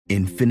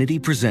Infinity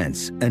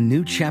presents a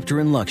new chapter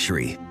in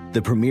luxury,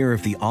 the premiere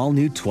of the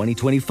all-new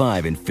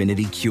 2025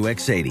 Infinity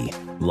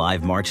QX80,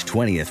 live March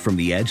 20th from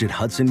the Edge at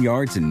Hudson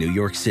Yards in New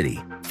York City,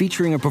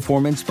 featuring a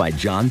performance by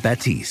John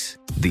Batiste.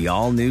 The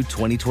all-new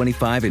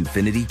 2025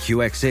 Infinity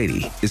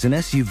QX80 is an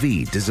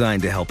SUV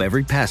designed to help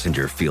every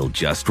passenger feel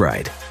just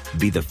right.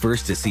 Be the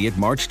first to see it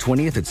March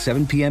 20th at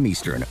 7 p.m.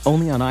 Eastern,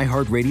 only on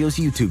iHeartRadio's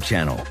YouTube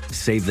channel.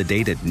 Save the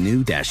date at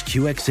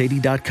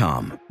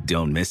new-QX80.com.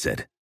 Don't miss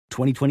it.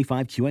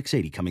 2025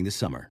 QX80 coming this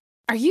summer.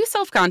 Are you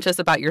self-conscious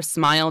about your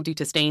smile due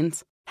to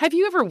stains? Have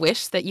you ever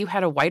wished that you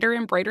had a whiter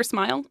and brighter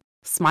smile?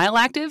 Smile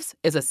Actives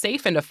is a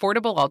safe and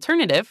affordable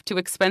alternative to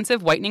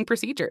expensive whitening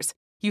procedures.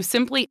 You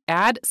simply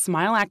add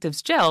Smile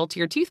Actives gel to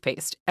your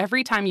toothpaste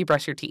every time you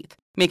brush your teeth,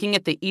 making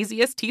it the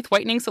easiest teeth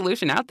whitening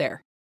solution out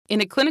there.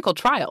 In a clinical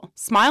trial,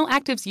 Smile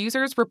Actives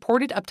users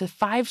reported up to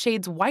 5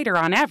 shades whiter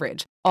on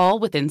average, all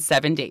within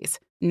 7 days.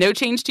 No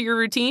change to your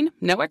routine,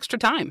 no extra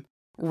time.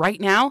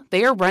 Right now,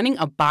 they are running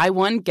a buy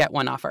one, get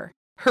one offer.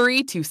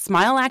 Hurry to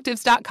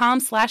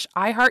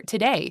smileactives.com/iHeart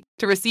today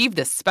to receive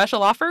this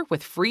special offer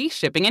with free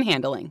shipping and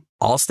handling.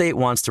 Allstate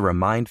wants to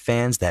remind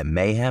fans that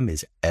mayhem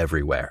is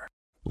everywhere.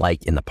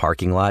 Like in the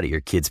parking lot at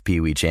your kid's Pee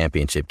Wee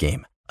Championship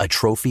game. A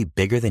trophy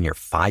bigger than your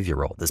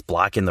 5-year-old is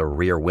blocking the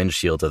rear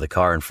windshield of the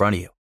car in front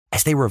of you.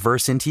 As they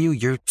reverse into you,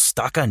 you're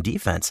stuck on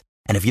defense.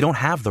 And if you don't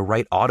have the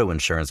right auto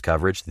insurance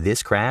coverage,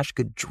 this crash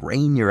could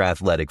drain your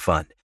athletic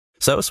fund.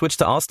 So switch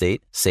to Allstate,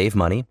 save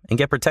money, and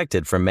get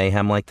protected from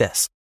mayhem like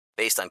this.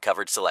 Based on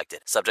coverage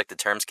selected, subject to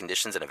terms,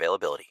 conditions, and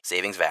availability.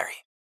 Savings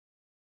vary.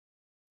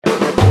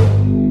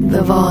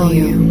 The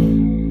volume.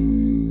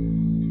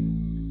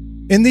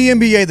 In the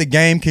NBA, the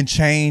game can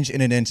change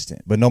in an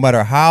instant, but no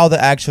matter how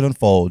the action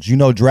unfolds, you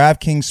know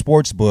DraftKings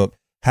Sportsbook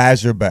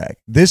has your back.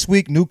 This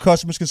week, new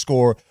customers can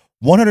score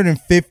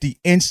 $150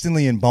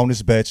 instantly in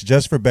bonus bets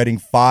just for betting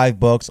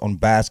 $5 on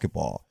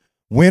basketball.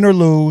 Win or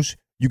lose,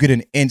 you get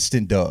an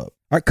instant dub.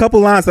 A couple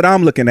lines that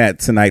I'm looking at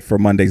tonight for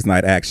Monday's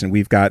night action.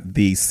 We've got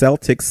the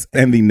Celtics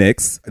and the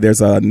Knicks.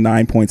 There's a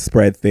 9-point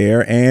spread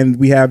there. And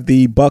we have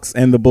the Bucks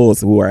and the Bulls,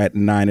 who are at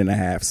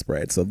 9.5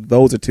 spread. So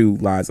those are two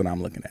lines that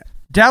I'm looking at.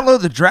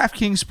 Download the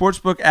DraftKings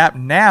Sportsbook app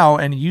now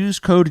and use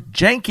code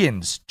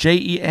Jenkins,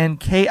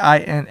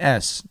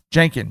 Jenkins.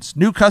 Jenkins.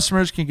 New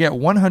customers can get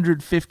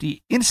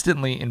 $150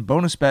 instantly in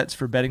bonus bets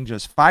for betting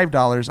just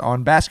 $5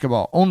 on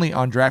basketball. Only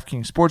on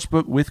DraftKings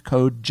Sportsbook with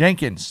code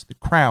Jenkins. The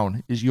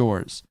crown is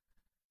yours.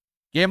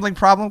 Gambling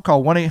problem?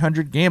 Call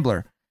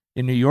 1-800-GAMBLER.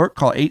 In New York,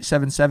 call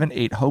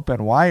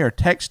 877-8-HOPE-NY or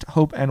text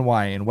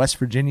HOPE-NY. In West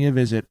Virginia,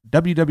 visit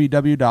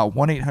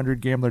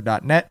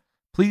www.1800gambler.net.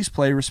 Please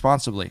play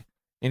responsibly.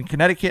 In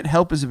Connecticut,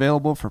 help is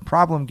available for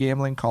problem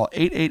gambling. Call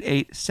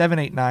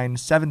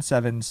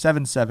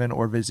 888-789-7777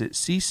 or visit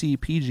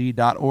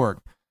ccpg.org.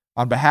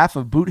 On behalf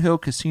of Boot Hill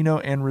Casino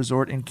and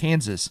Resort in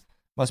Kansas,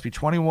 must be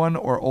 21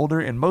 or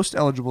older in most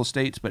eligible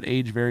states, but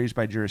age varies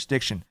by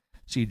jurisdiction.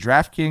 See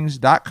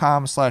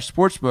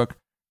DraftKings.com/sportsbook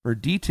for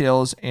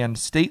details and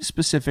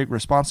state-specific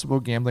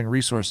responsible gambling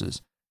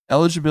resources.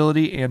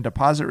 Eligibility and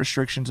deposit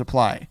restrictions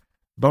apply.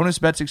 Bonus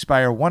bets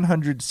expire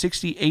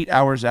 168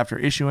 hours after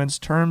issuance.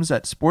 Terms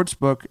at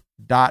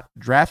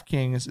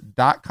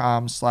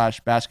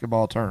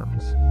sportsbook.draftkings.com/basketball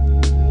terms.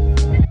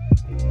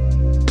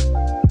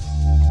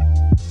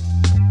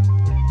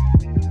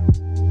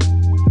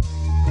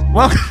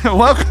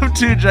 Welcome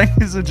to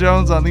Jenkins and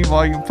Jonez on the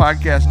Volume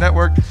Podcast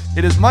Network.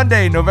 It is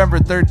Monday, November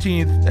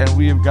 13th, and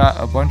we have got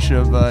a bunch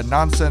of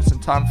nonsense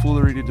and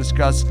tomfoolery to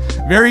discuss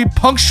very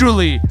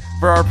punctually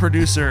for our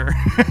producer.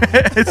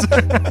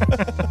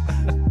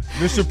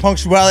 Mr.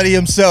 Punctuality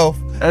himself.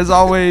 As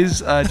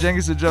always,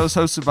 Jenkins and Jonez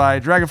hosted by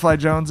Dragonfly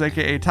Jones,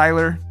 a.k.a.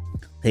 Tyler.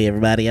 Hey,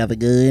 everybody, have a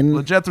good?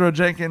 LeJethro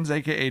Jenkins,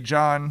 a.k.a.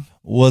 John.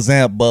 What's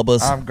up,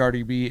 Bubbas? I'm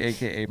Gardy B,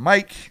 a.k.a.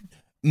 Mike.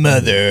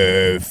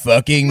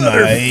 Motherfucking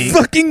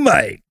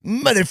Mike.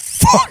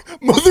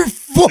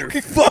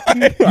 Motherfucking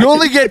Mike. You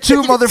only get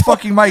 2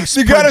 motherfucking mics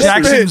per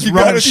Jackson's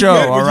run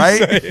show, all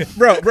right?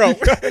 Bro,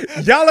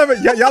 y'all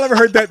ever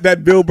heard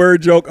that Bill Burr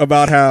joke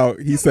about how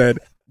he said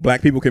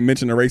black people can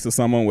mention the race of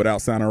someone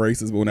without sounding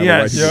racist, but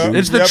whenever white people do?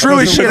 It's the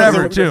truest shit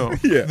ever, too.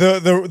 Yeah.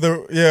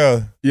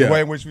 The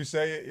way in which we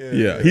say it.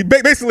 Yeah. He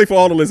basically, for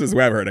all the listeners who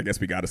haven't heard, I guess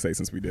we got to say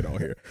since we did all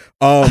here.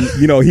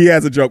 He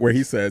has a joke where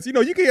he says, you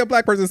can hear a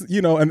black person,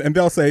 and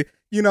they'll say,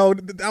 I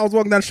was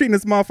walking down the street and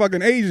this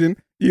motherfucking Asian.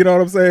 You know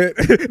what I'm saying?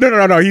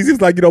 No. He's just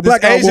like,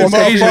 black Asian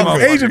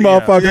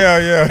motherfucker.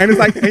 Yeah. And it's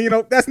like,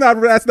 that's not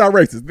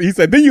racist. He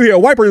said, then you hear a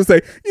white person say,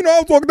 I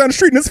was walking down the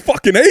street and this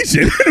fucking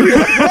Asian.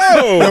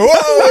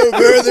 Whoa,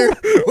 brother.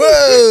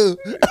 Whoa.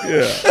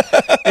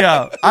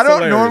 Yeah. I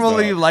don't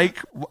normally like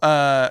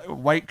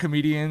white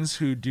comedians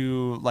who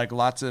do like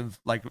lots of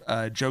like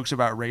jokes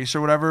about race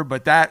or whatever,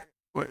 but that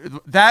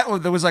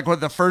was like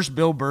the first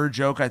Bill Burr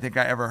joke I think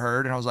I ever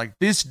heard, and I was like,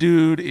 this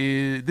dude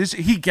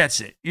he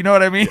gets it. You know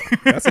what I mean?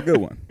 That's a good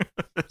one.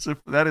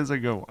 That is a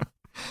good one.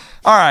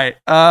 All right.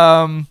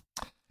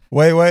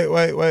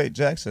 Wait,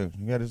 Jackson.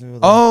 You got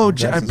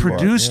to do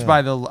produced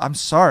by the. I'm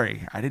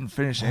sorry, I didn't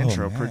finish the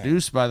intro. Man.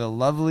 Produced by the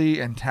lovely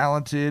and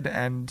talented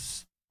and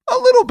a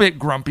little bit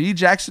grumpy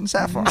Jackson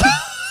Sapphire.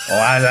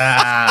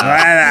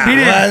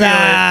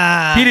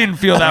 He didn't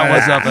feel that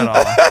was up at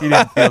all. He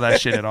didn't feel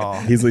that shit at all.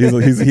 He's a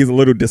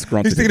little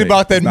disgruntled. He's thinking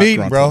about that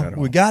meeting, bro.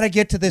 We got to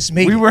get to this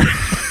meeting.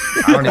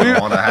 I don't even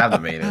want to have the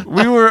meeting.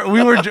 We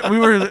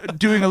were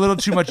doing a little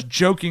too much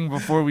joking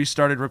before we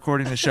started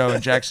recording the show,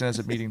 and Jackson has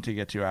a meeting to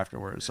get to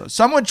afterwards. So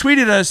someone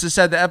tweeted us that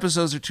said the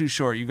episodes are too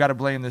short. You got to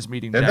blame this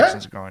meeting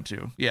Jackson's going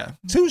to. Yeah.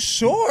 Too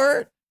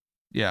short?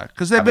 Yeah,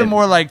 because they've been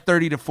more like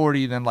 30 to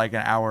 40 than like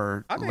an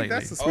hour I think lately.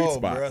 that's the sweet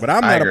spot. Brother. But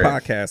I'm not a agree.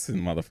 podcasting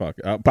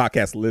motherfucker.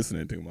 Podcast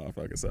listening to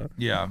motherfucker. So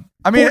Yeah.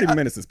 I mean, 40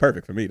 minutes is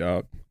perfect for me,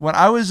 dog. when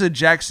I was a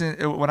Jenkins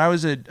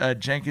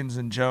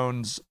and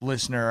Jonez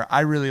listener, I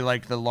really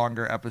liked the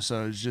longer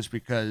episodes just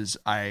because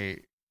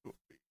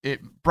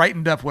it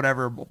brightened up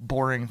whatever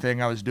boring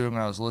thing I was doing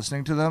when I was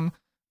listening to them.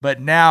 But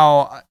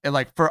now,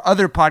 like for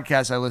other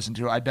podcasts I listen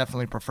to, I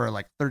definitely prefer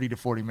like 30 to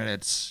 40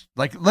 minutes.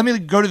 Like, let me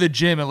go to the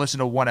gym and listen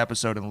to one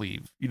episode and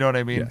leave. You know what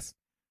I mean? Yes.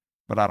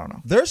 But I don't know.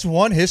 There's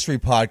one history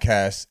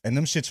podcast, and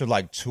them shits are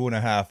like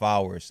 2.5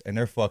 hours, and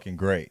they're fucking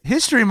great.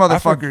 History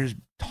motherfuckers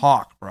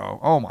talk,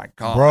 bro. Oh my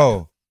God.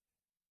 Bro.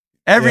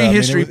 Every Yeah, I mean,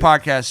 history it was-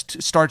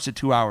 podcast starts at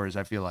 2 hours,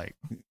 I feel like.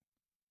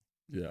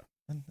 Yeah.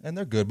 And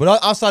they're good.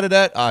 But outside of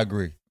that, I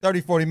agree. 30,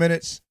 40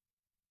 minutes.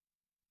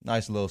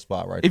 Nice little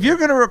spot right If there. you're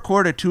going to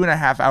record a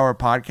 2.5 hour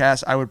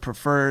podcast, I would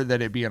prefer that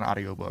it be an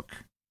audiobook.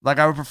 Like,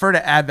 I would prefer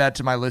to add that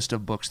to my list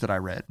of books that I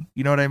read.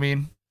 You know what I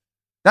mean?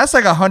 That's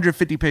like a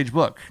 150-page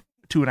book,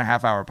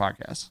 2.5 hour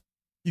podcast.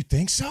 You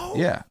think so?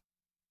 Yeah.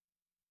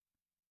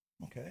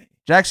 Okay.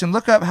 Jackson,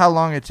 look up how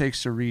long it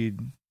takes to read,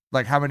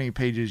 like how many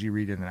pages you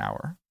read in an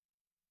hour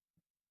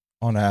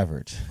On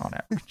average. on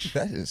average.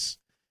 That is...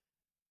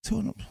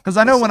 Because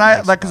I know when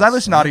I listen to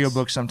sense.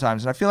 audiobooks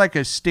sometimes, and I feel like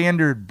a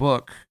standard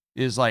book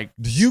is like,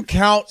 Do you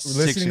count 6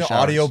 listening to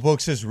hours.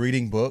 audiobooks as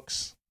reading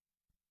books?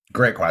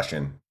 Great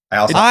question.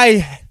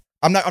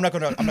 I'm not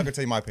gonna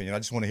tell you my opinion. I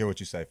just want to hear what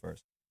you say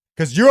first.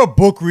 Because you're a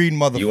book reading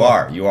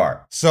motherfucker. You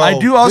are. So I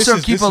do also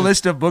keep this a is-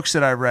 list of books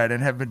that I read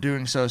and have been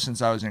doing so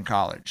since I was in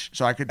college.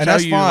 So I could And tell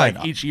that's you fine.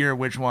 like each year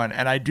which one.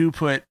 And I do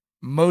put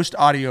most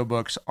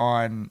audiobooks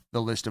on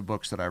the list of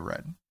books that I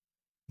read.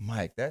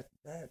 Mike, that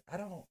I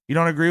don't. You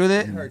don't agree with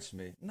it? It hurts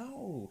me.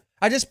 No,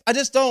 I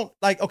just don't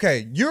like.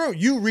 Okay,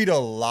 you read a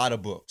lot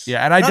of books.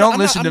 Yeah, and I No, don't I'm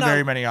listen not- to I'm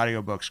very not- many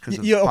audiobooks because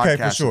Yeah, okay,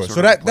 for sure.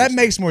 So that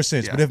makes more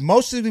sense. Yeah. But if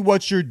mostly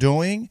what you're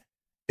doing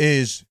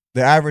is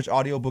the average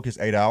audiobook is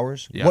 8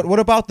 hours, Yeah. what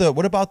about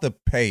the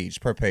page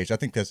per page? I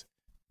think that's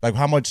like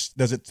how long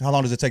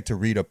does it take to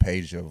read a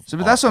page of? So,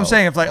 but that's what I'm of-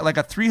 saying. If like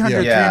a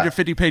 300, Yeah.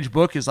 350 page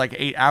book is like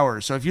 8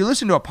 hours. So if you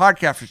listen to a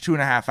podcast for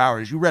 2.5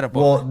 hours, you read a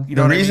book. Well, you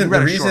know what I mean? You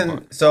read a short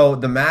book. So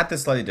the math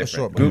is slightly short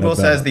different. book. Google Not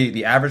says bad.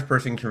 the average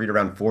person can read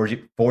around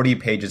 40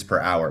 pages per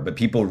hour, but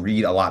people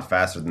read a lot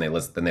faster than they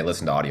listen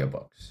to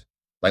audiobooks.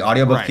 Like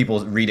audiobooks, Right.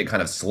 people read it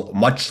kind of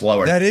much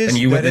slower That is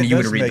than you would that read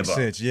does the make book.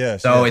 sense,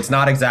 yes, So yes. it's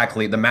not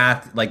exactly the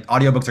math. Like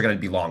audiobooks are going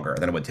to be longer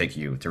than it would take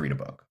you to read a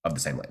book of the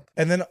same length.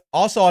 And then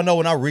also I know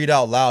when I read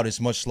out loud, it's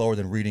much slower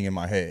than reading in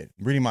my head.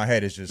 Reading in my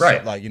head is just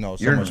Right. like so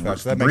You're much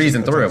faster. That makes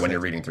breezing a through ton it of when you're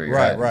sense. reading through your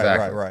Right, head. right,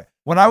 Exactly. right.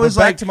 When I was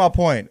But back like, to my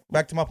point.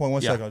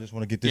 One Yeah. second. I just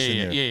want to get this in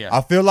there. yeah.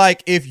 I feel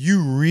like if you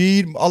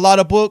read a lot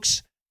of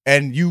books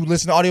and you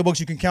listen to audiobooks,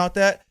 you can count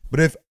that. But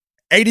if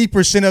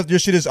 80% of your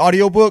shit is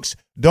audiobooks,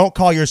 don't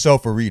call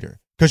yourself a reader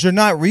because you're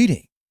not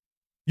reading.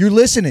 You're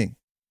listening.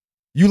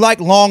 You like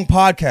long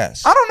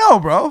podcasts. I don't know,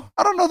 bro.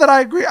 I don't know that I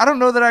agree. I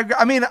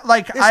mean,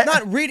 like, It's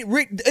not reading.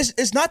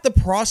 It's not the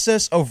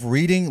process of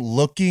reading,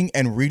 looking,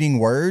 and reading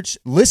words.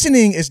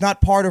 Listening is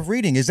not part of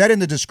reading. Is that in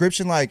the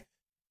description? Like,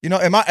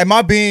 am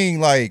I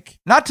being like?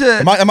 not to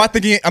Am I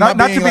thinking? not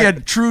to be like, a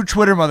true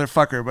Twitter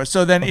motherfucker, but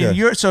so then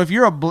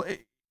Okay.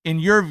 in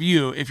your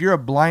view, if you're a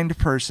blind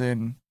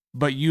person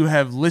but you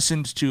have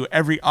listened to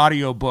every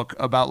audiobook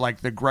about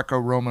like the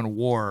Greco-Roman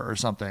War or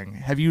something,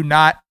 have you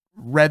not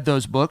read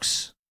those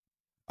books?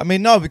 I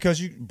mean, no,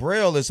 because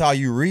Braille is how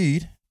you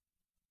read.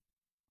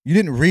 You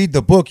didn't read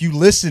the book; you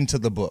listened to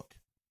the book.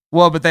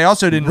 Well, but they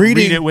also didn't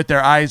Reading- read it with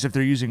their eyes if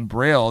they're using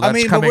Braille.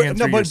 That's coming in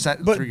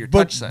through your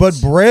touch sense.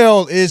 But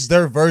Braille is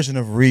their version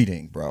of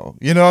reading, bro.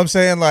 You know what I'm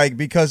saying? Like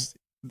because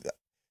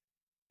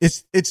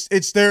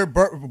it's their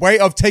way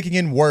of taking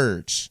in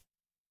words.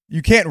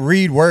 You can't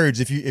read words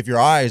if your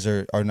eyes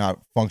are not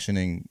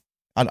functioning.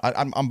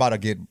 I'm about to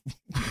get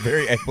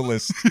very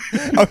ableist,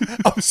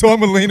 so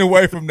I'm gonna lean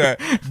away from that.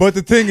 But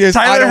the thing is,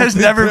 I Tyler don't has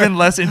think never that- been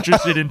less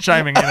interested in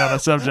chiming in on a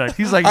subject.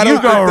 He's like, I you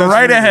don't go think that's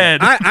right reading.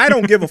 ahead. I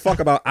don't give a fuck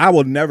about. I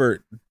will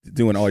never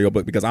do an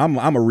audiobook because I'm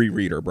a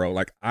rereader, bro.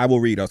 Like I will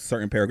read a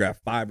certain paragraph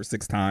 5 or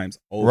 6 times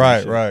over.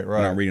 Right.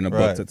 When I'm reading a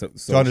right. book, so To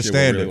shit will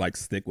understand really it. like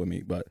stick with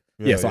me. But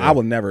Yeah, so yeah. I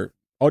will never.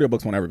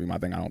 Audiobooks won't ever be my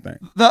thing. I don't think.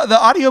 The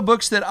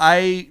audiobooks that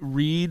I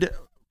read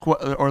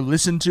or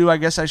listen to, I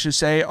guess I should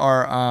say,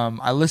 are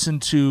I listen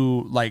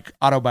to like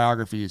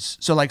autobiographies.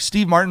 So like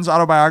Steve Martin's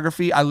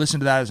autobiography, I listen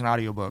to that as an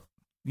audiobook.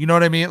 You know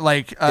what I mean?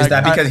 Like, is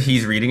that because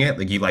he's reading it?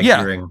 Like you like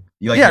hearing?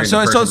 You like hearing so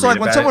the person so like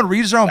read when about someone it?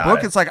 reads their own Got book,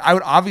 it. it's like I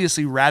would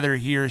obviously rather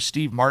hear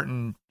Steve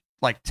Martin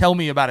like tell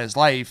me about his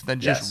life than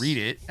just Yes. read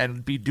it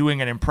and be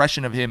doing an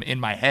impression of him in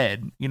my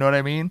head. You know what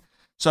I mean?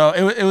 So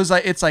it was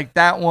like it's like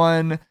that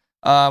one.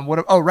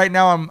 Right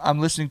now I'm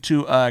listening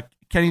to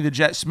Kenny the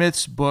Jet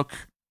Smith's book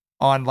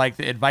on like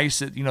the advice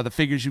that the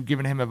figures you've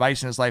given him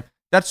advice in his life.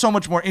 That's so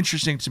much more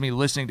interesting to me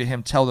listening to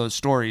him tell those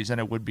stories than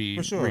it would be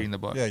reading the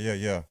book.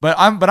 Yeah. But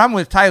I'm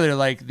with Tyler.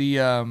 Like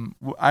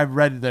I've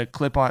read the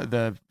clip on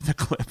the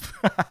clip.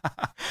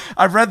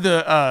 I've read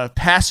the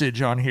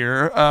passage on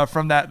here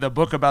from the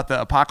book about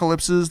the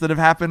apocalypses that have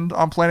happened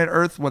on planet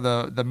Earth, where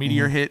the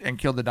meteor hit and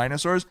killed the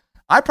dinosaurs.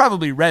 I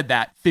probably read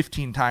that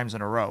 15 times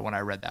in a row when I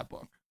read that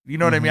book. You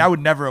know what I mean? I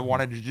would never have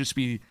wanted to just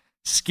be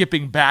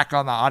skipping back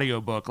on the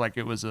audiobook like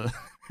it was an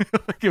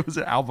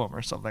album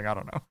or something. I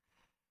don't know.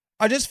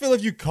 I just feel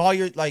if you call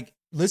your like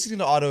listening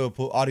to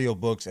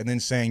audiobooks and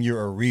then saying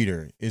you're a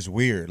reader is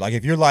weird. Like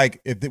if you're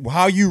like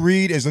how you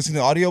read is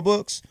listening to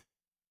audiobooks,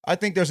 I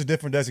think there's a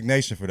different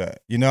designation for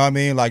that. You know what I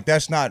mean? Like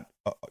that's not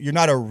you're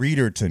not a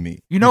reader to me.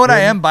 You know what I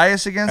am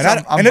biased against?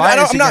 I'm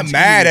not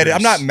mad at it.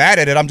 I'm not mad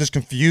at it. I'm just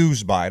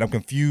confused by it. I'm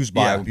confused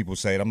by it when people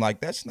say it. I'm like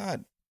that's not.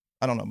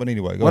 I don't know. But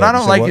anyway, what I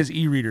don't like is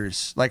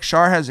e-readers. Like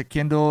Shar has a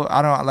Kindle.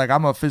 I don't like.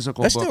 I'm a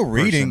physical. That's book still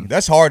reading. person.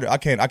 That's hard. I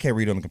can't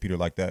read on a computer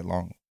like that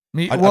long.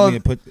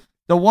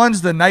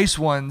 The nice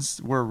ones,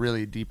 we're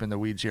really deep in the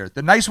weeds here.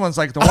 The nice ones,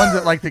 like the ones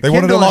that like the they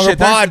Kindle wanted a longer and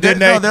shit, pod, didn't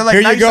they? No, they're like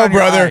Here nice you go, on your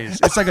brother. eyes.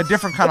 It's like a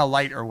different kind of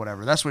light or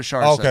whatever. That's what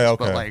Shar says. Okay.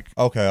 But like,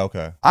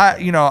 okay.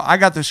 I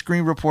got the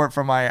screen report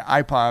from my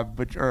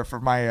iPod, or for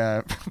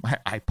my my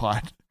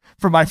iPod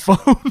for my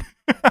phone.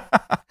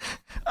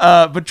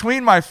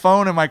 Between my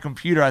phone and my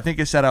computer, I think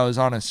it said I was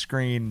on a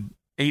screen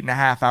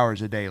 8.5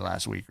 hours a day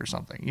last week or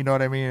something. You know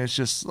what I mean? It's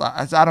just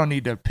I don't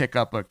need to pick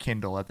up a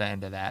Kindle at the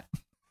end of that.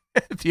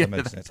 That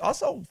makes sense.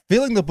 Also,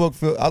 feeling the book,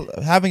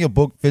 having a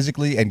book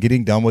physically and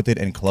getting done with it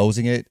and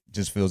closing it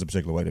just feels a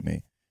particular way to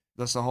me.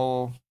 That's the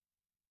whole.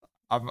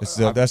 I'm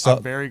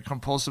very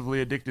compulsively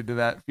addicted to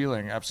that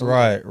feeling.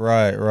 Absolutely.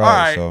 Right. All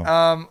right.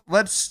 So.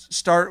 Let's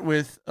start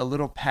with a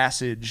little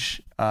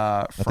passage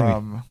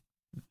from.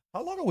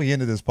 How long are we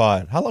into this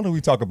pod? How long do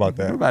we talk about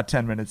that? We're about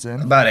 10 minutes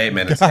in. About 8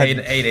 minutes. Eight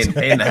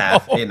and a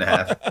half.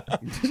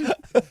 8.5.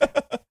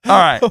 All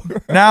right.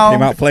 Now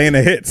came out playing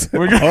the hits.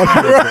 We're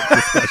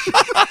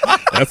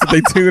That's what they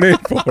tune in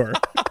for.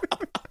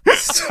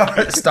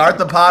 Start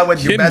the pod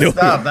with your best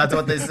stuff. That's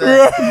what they say.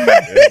 Yeah,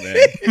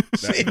 man.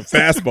 The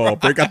fastball.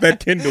 Break out that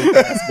Kindle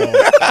fastball.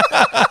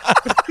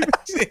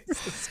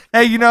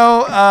 Hey,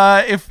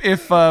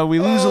 if we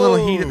lose a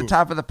little heat at the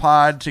top of the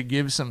pod to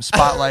give some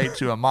spotlight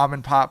to a mom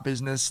and pop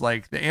business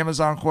like the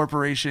Amazon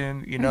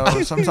Corporation,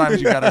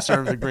 sometimes you got to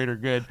serve the greater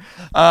good.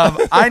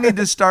 I need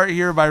to start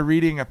here by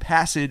reading a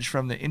passage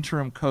from the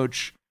interim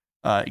coach,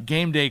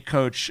 game day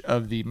coach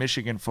of the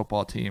Michigan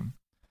football team.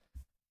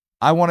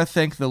 I want to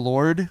thank the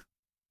Lord.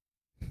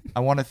 I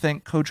want to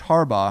thank Coach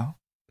Harbaugh.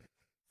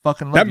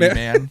 Fucking love you,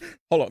 man.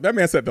 Hold on. That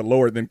man said the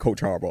Lord, then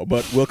Coach Harbaugh,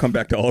 but we'll come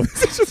back to all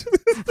this.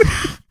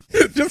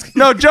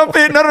 No, jump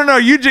in. No.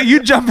 You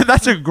jump in.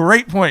 That's a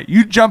great point.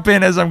 You jump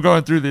in as I'm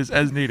going through this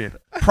as needed.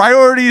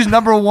 Priorities: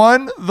 number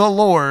 1, the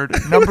Lord.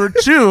 Number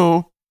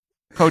 2,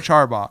 Coach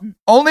Harbaugh.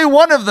 Only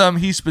one of them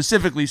he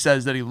specifically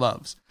says that he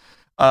loves.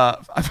 I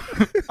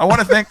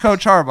want to thank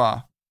Coach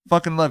Harbaugh.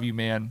 Fucking love you,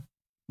 man.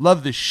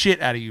 Love the shit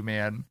out of you,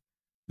 man.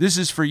 This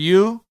is for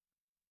you,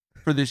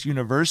 for this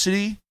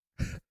university,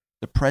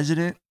 the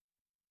president,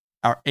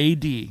 our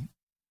AD.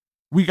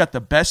 We got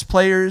the best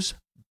players,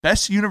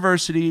 best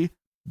university,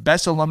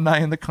 best alumni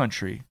in the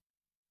country.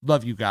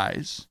 Love you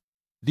guys.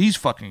 These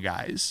fucking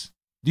guys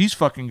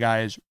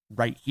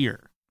right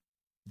here.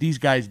 These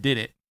guys did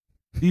it.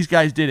 These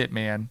guys did it,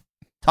 man.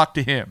 Talk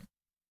to him.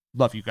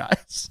 Love you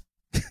guys.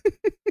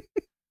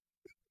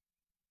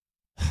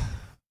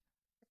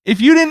 If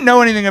you didn't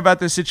know anything about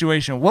this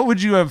situation, what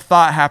would you have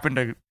thought happened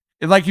to,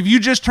 like, if you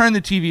just turned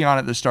the TV on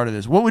at the start of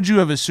this, what would you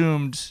have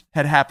assumed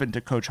had happened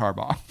to Coach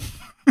Harbaugh?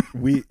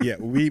 We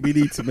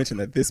need to mention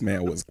that this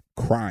man was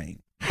crying,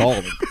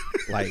 bawling,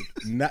 like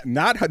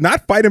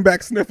not fighting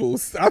back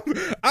sniffles.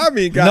 I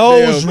mean,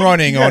 nose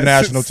running on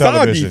national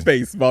television. Soggy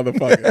face,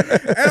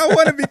 motherfucker. And I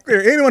want to be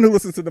clear. Anyone who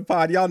listens to the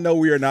pod, y'all know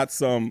we are not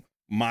some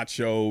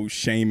macho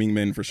shaming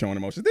men for showing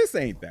emotion. This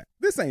ain't that.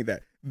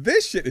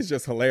 This shit is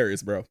just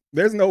hilarious, bro.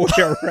 There's no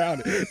way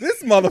around it.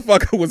 This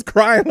motherfucker was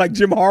crying like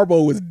Jim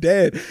Harbaugh was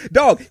dead.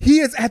 Dog, he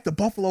is at the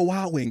Buffalo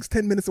Wild Wings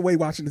 10 minutes away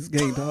watching this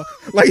game, dog.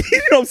 Like, you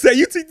know what I'm saying?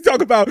 You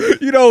talk about,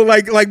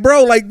 like,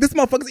 bro, like, this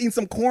motherfucker's eating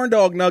some corn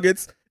dog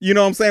nuggets, you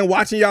know what I'm saying,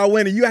 watching y'all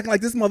win, and you acting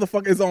like this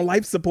motherfucker is on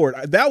life support.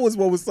 That was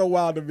what was so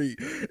wild to me.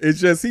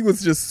 It's just, he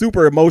was just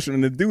super emotional,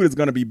 and the dude is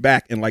going to be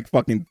back in, like,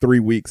 fucking 3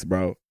 weeks,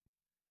 bro.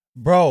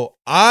 Bro,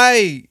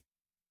 I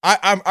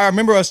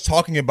remember us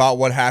talking about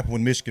what happened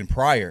with Michigan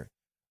prior,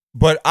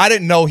 but I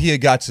didn't know he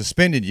had got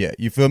suspended yet.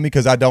 You feel me?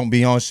 Because I don't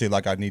be on shit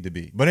like I need to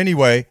be. But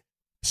anyway,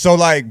 so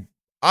like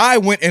I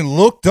went and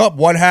looked up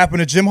what happened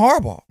to Jim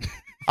Harbaugh.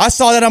 I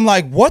saw that. I'm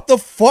like, what the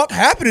fuck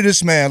happened to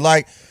this man?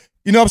 Like,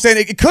 you know what I'm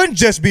saying? It couldn't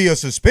just be a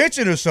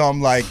suspension or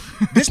something. Like,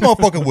 this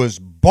motherfucker was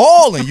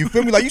balling. You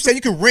feel me? Like you said,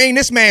 you could wring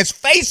this man's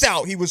face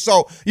out. He was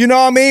so, you know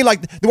what I mean?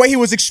 Like the way he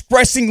was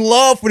expressing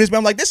love for this man.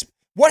 I'm like,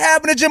 what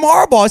happened to Jim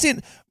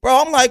Harbaugh?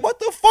 Bro, I'm like, what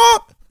the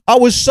fuck? I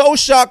was so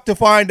shocked to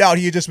find out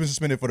he had just been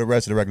suspended for the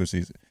rest of the regular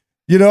season.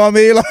 You know what I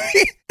mean?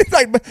 Like, it's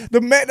like the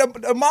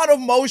amount of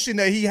motion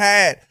that he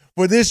had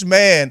for this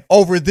man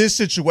over this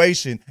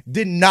situation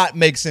did not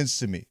make sense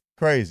to me.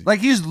 Crazy.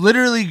 Like, he's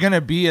literally going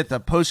to be at the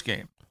post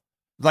game.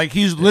 Like,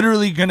 he's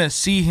literally going to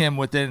see him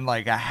within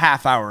like a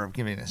half hour of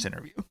giving this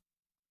interview.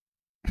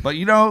 But,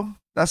 you know,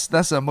 that's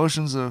the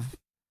emotions of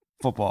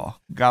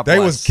football. God bless.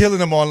 They was killing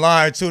him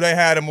online, too. They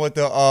had him with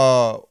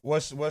the,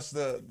 what's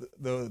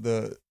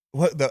the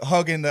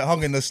hugging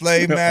the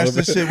slave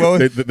master shit?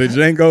 The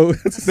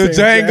Django. The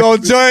Django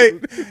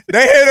joint.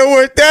 They hit him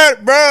with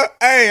that, bro.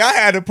 Hey, I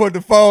had to put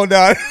the phone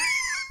down.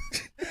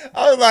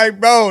 I was like,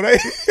 bro, they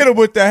hit him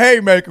with the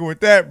haymaker with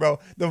that, bro.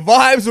 The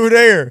vibes were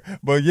there.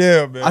 But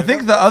yeah, man. I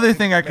think the other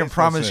thing I can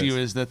promise you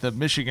is that the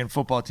Michigan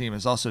football team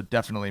is also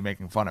definitely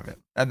making fun of it.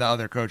 And the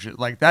other coaches.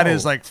 Like, that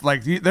is like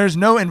there's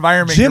no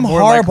environment. Jim more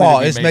likely Harbaugh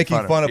to be is made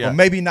making fun of yeah. him.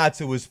 Maybe not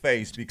to his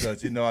face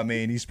because, you know what I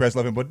mean, he's expressed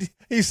love him, but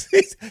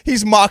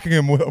he's mocking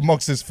him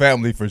amongst his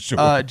family for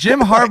sure.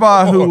 Jim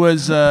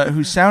Harbaugh,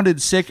 who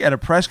sounded sick at a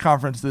press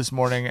conference this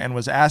morning and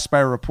was asked by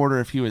a reporter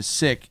if he was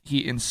sick,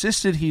 he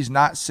insisted he's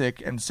not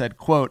sick and said,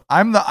 quote,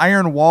 "I'm the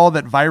iron wall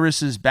that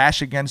viruses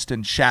bash against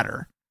and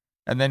shatter."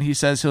 And then he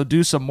says he'll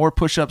do some more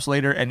push-ups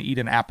later and eat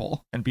an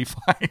apple and be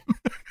fine.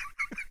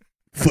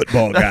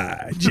 Football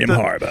guy, Jim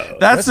Harbaugh.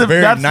 That's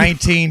very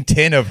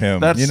 1910 of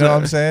him. You know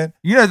what I'm saying?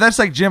 You know, that's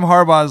like Jim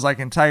Harbaugh's like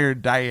entire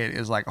diet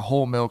is like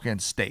whole milk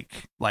and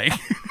steak. Like,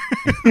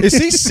 is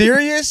he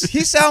serious?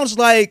 He sounds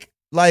like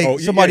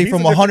somebody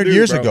from 100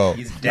 years ago.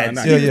 He's dead.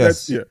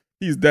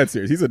 He's dead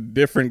serious. He's a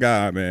different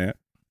guy, man.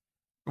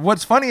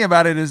 What's funny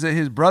about it is that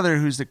his brother,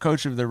 who's the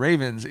coach of the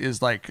Ravens,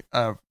 is like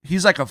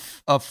he's like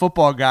a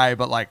football guy,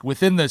 but like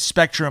within the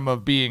spectrum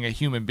of being a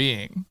human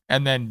being.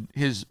 And then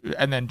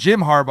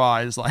Jim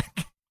Harbaugh is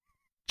like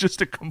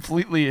just a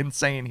completely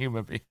insane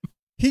human being.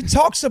 He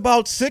talks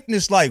about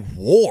sickness like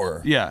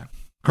war. Yeah.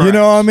 Correct. You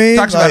know what I mean?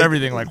 Talks about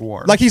everything like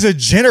war. Like he's a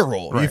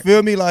general. Right. You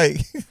feel me?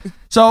 Like.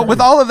 So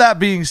with all of that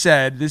being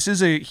said, this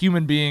is a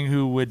human being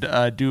who would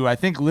do, I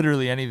think,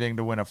 literally anything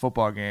to win a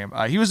football game.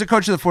 He was the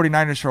coach of the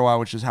 49ers for a while,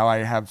 which is how I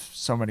have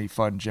so many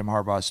fun Jim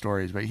Harbaugh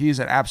stories. But he's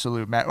an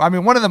absolute I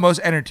mean, one of the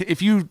most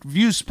if you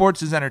view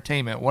sports as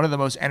entertainment, one of the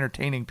most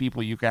entertaining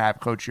people you could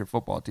have coach your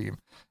football team.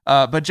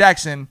 But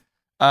Jackson,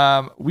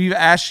 we've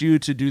asked you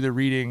to do the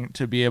reading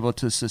to be able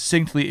to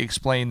succinctly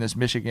explain this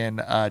Michigan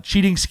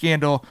cheating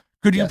scandal.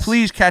 Could you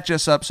please catch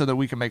us up so that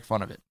we can make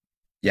fun of it?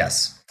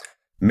 Yes.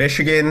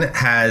 Michigan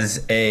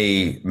has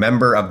a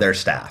member of their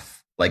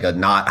staff, like a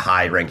not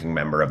high-ranking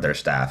member of their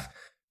staff,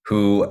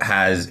 who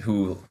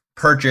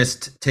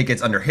purchased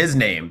tickets under his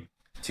name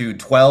to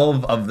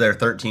 12 of their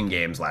 13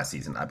 games last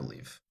season, I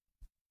believe.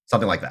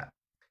 Something like that.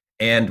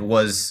 And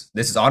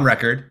this is on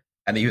record,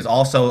 and he was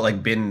also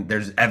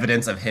there's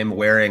evidence of him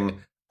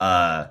wearing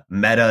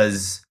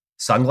Meta's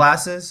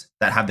sunglasses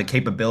that have the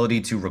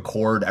capability to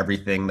record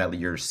everything that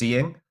you're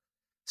seeing.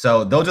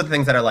 So those are the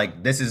things that are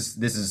like, this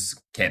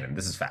is canon,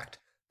 this is fact.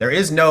 There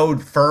is no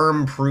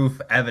firm proof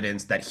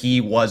evidence that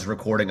he was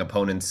recording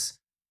opponents'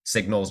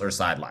 signals or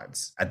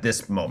sidelines at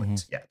this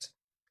moment yet.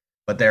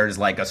 But there's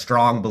like a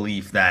strong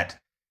belief that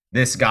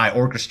this guy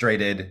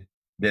orchestrated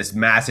this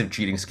massive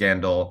cheating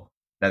scandal,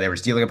 that they were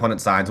stealing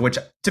opponent signs, which,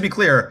 to be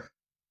clear,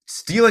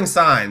 stealing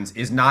signs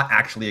is not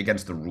actually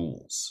against the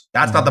rules.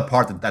 That's not the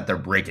part that they're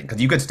breaking.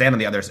 Because you could stand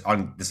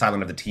on the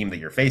sideline of the team that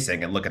you're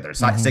facing and look at their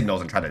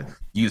signals and try to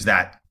use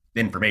that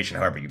information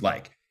however you'd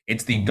like.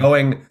 It's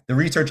the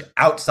research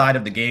outside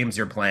of the games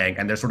you're playing,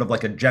 and there's sort of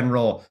like a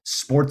general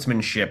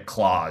sportsmanship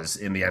clause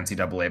in the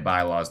NCAA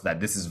bylaws that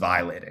this is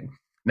violating.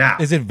 Now,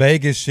 is it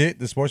vague as shit?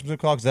 The sportsmanship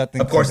clause? That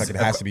thing, of course, like it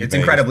has to be. It's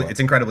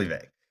incredibly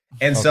vague.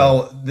 And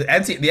so the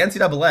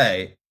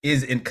NCAA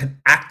is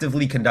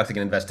actively conducting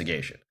an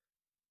investigation.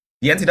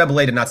 The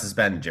NCAA did not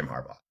suspend Jim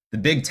Harbaugh. The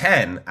Big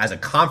Ten, as a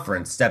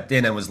conference, stepped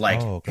in and was like,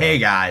 hey,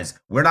 guys,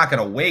 we're not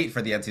going to wait for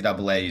the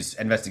NCAA's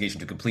investigation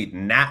to complete.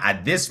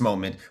 At this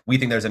moment, we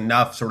think there's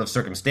enough sort of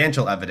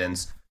circumstantial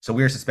evidence, so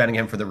we're suspending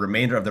him for the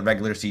remainder of the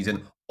regular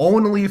season,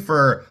 only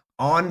for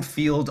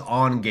on-field,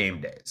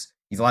 on-game days.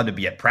 He's allowed to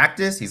be at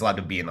practice. He's allowed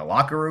to be in the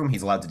locker room.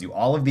 He's allowed to do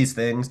all of these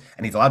things,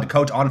 and he's allowed to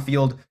coach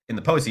on-field in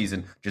the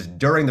postseason just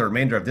during the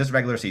remainder of this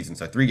regular season,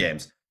 so 3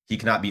 games. He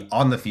cannot be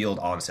on the field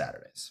on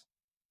Saturdays.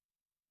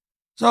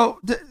 So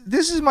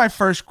this is my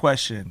first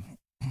question: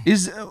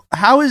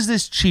 how is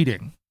this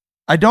cheating?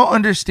 I don't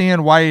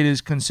understand why it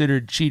is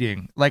considered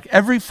cheating. Like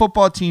every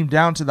football team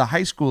down to the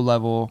high school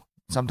level,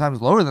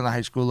 sometimes lower than the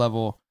high school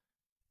level,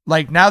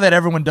 like now that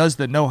everyone does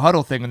the no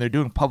huddle thing and they're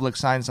doing public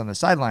signs on the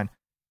sideline,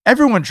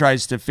 everyone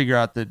tries to figure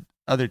out the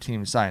other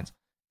team's signs.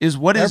 Is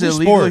what is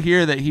illegal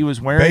here that he was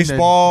wearing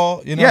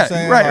baseball? You know what I'm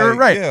saying?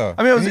 Right. Yeah.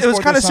 I mean, it was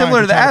kind of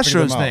similar to the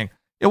Astros thing.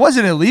 it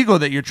wasn't illegal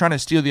that you're trying to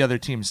steal the other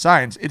team's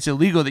signs. It's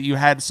illegal that you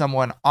had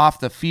someone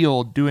off the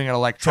field doing it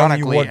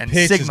electronically what and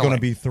pitch signaling. is going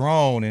to be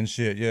thrown and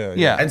shit.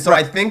 Yeah. And so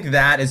I think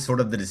that is sort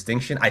of the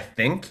distinction, I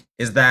think,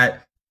 is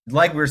that,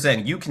 like we were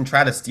saying, you can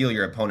try to steal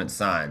your opponent's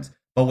signs,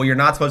 but what you're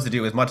not supposed to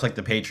do is much like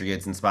the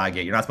Patriots and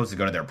Spygate. You're not supposed to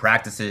go to their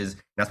practices.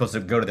 You're not supposed to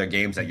go to their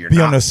games that you're Be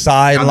not on the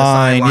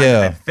sideline,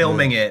 and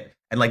filming it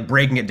and like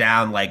breaking it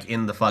down like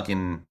in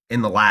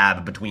the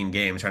lab between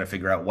games, trying to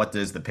figure out what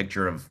does the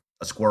picture of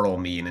a squirrel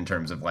mean in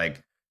terms of like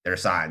their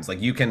signs.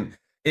 Like you can,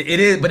 it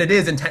is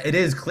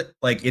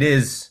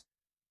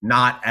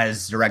not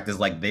as direct as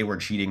like they were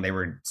cheating, they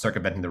were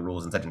circumventing the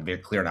rules in such a very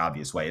clear and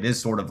obvious way. It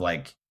is sort of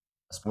like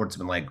a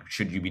sportsman, like,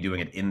 should you be doing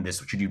it in this?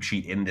 Should you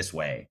cheat in this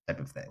way? Type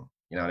of thing.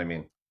 You know what I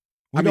mean?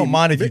 We don't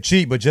mind if you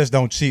cheat, but just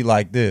don't cheat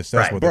like this.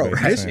 That's what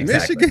they're saying.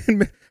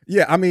 Michigan,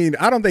 yeah, I mean,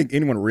 I don't think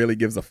anyone really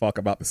gives a fuck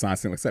about the sign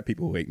stealing except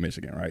people who hate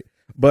Michigan, right?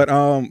 But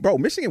bro,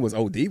 Michigan was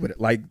OD with it.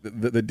 Like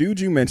the dude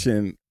you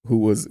mentioned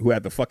who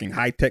had the fucking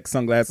high-tech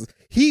sunglasses,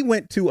 he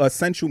went to a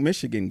Central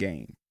Michigan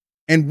game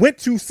and went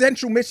to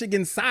Central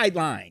Michigan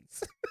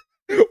sidelines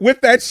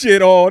with that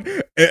shit on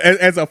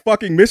as a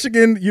fucking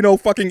Michigan,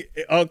 fucking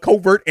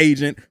covert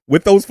agent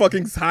with those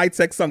fucking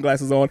high-tech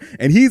sunglasses on.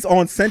 And he's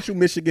on Central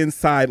Michigan's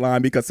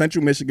sideline because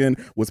Central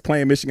Michigan was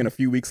playing Michigan a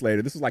few weeks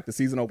later. This was like the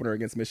season opener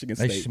against Michigan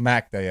State. They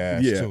smacked their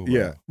ass too, bro.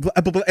 Yeah.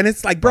 But and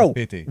it's like, bro,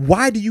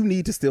 why do you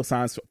need to steal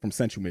signs from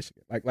Central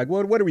Michigan? Like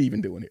what are we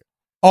even doing here?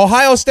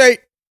 Ohio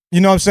State,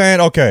 you know what I'm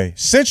saying? Okay.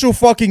 Central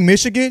fucking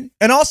Michigan.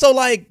 And also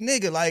like,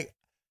 nigga, like,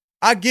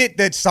 I get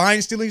that sign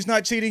stealing is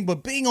not cheating,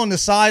 but being on the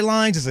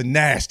sidelines is a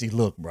nasty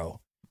look, bro.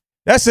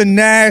 That's a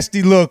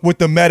nasty look with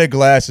the meta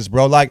glasses,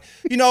 bro. Like,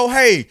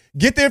 hey,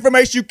 get the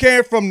information you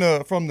can from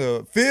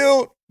the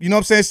field. You know what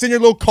I'm saying? Send your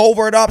little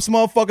covert ops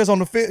motherfuckers on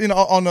the field,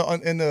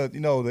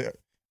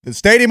 the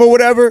stadium or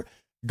whatever.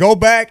 Go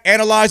back,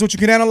 analyze what you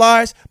can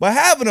analyze. But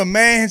having a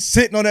man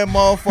sitting on that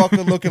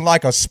motherfucker looking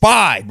like a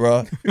spy,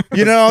 bro.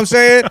 You know what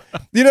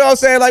I'm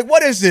saying? Like,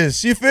 what is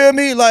this? You feel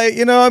me? Like,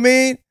 you know what I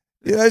mean?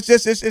 Yeah, it's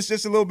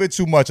just a little bit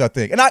too much, I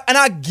think. And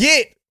I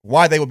get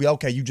why they would be,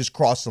 okay, you just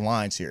crossed the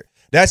lines here.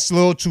 That's a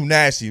little too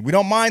nasty. We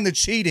don't mind the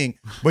cheating,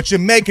 but you're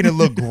making it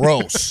look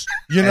gross.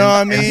 You know what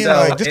I mean? So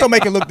like, just don't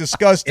make it look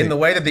disgusting. In the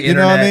way that the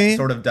internet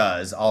sort of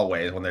does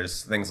always when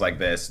there's things like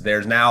this,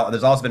 there's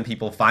also been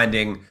people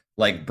finding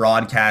like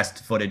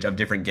broadcast footage of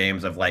different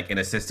games of like an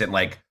assistant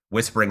like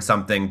whispering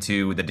something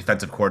to the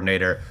defensive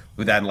coordinator,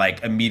 who then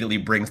like immediately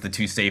brings the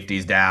two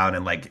safeties down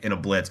and like in a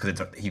blitz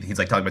because he's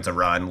like telling him it's a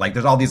run. Like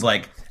there's all these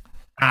like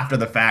after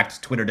the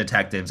fact Twitter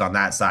detectives on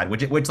that side,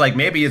 which like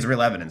maybe is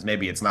real evidence,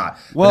 maybe it's not.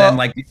 Well, but then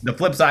like the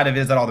flip side of it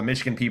is that all the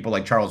Michigan people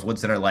like Charles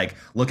Woodson are like,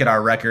 look at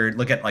our record,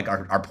 look at like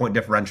our point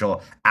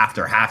differential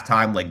after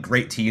halftime, like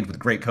great teams with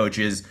great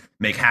coaches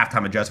make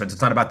halftime adjustments.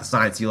 It's not about the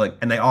sign stealing,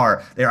 and they're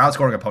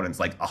outscoring opponents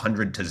like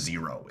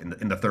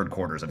 100-0 in the third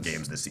quarters of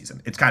games this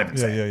season. It's kind of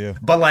insane. Yeah.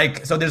 But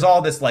like, so there's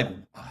all this like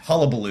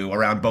hullabaloo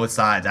around both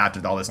sides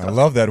after all this stuff. I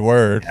love that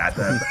word.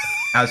 Yeah,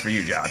 how's for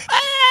you, John?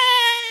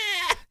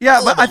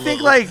 Yeah, but I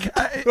think like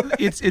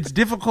it's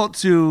difficult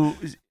to.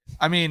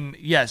 I mean,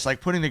 yes,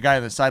 like putting the guy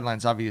on the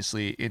sidelines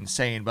obviously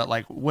insane, but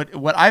like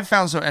what I've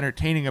found so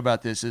entertaining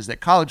about this is that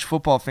college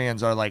football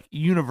fans are like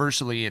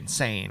universally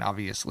insane,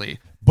 obviously.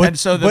 But, and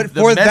so but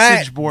the for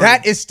message board,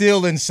 that is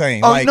still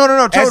insane. Oh, like, no,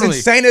 totally. As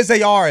insane as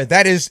they are,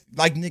 that is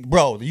like,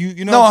 bro,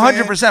 you know. No,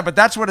 100%. But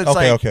that's what it's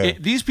like. Okay.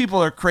 These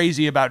people are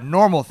crazy about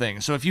normal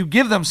things. So if you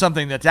give them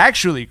something that's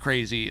actually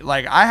crazy,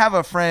 like I have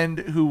a friend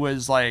who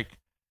was like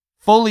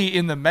fully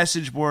in the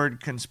message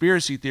board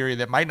conspiracy theory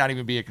that might not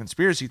even be a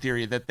conspiracy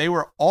theory, that they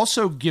were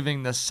also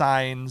giving the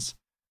signs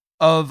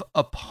of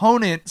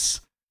opponents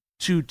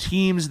to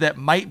teams that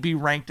might be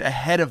ranked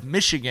ahead of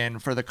Michigan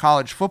for the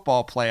college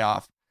football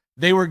playoff.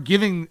 They were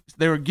giving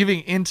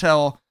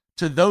intel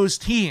to those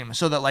teams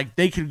so that like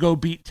they could go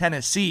beat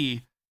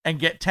Tennessee and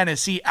get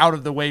Tennessee out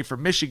of the way for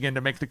Michigan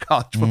to make the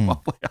college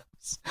football playoffs.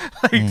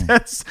 Like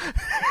that's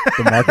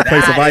the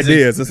marketplace of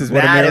ideas. This is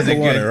what America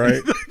wanted,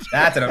 right?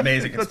 That's an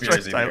amazing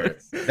conspiracy theory.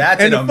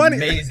 That's an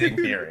amazing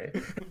theory.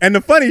 And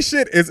the funny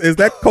shit is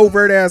that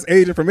covert ass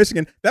agent from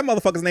Michigan, that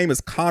motherfucker's name is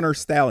Connor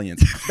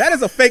Stallions. That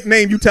is a fake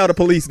name you tell the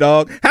police,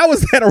 dog. How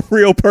is that a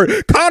real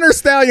person? Connor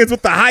Stallions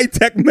with the high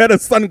tech meta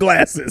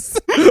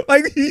sunglasses.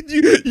 Like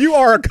you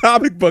are a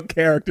comic book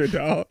character,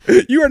 dog.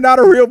 You are not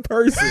a real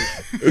person.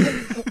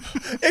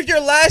 If your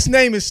last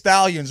name is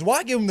Stallions,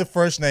 why give him the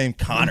first name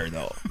Connor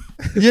though?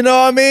 You know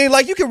what I mean?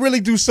 Like you could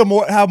really do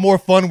have more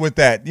fun with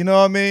that. You know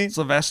what I mean?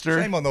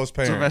 Sylvester. Shame on those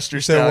parents.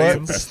 Sylvester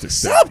Stallions. Sylvester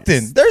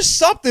Something. There's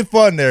something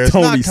fun there. It's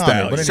Tony not Connor,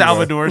 Stallions. but anyway.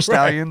 Salvador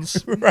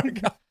Stallions.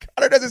 Right.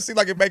 Connor doesn't seem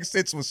like it makes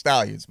sense with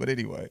Stallions, but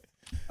anyway.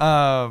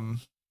 Connor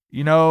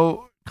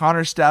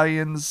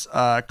Stallions.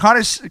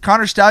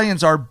 Connor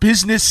Stallions are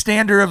business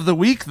standard of the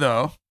week,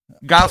 though.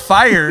 got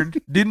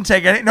fired,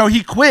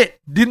 he quit,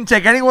 didn't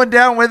take anyone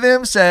down with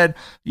him, said,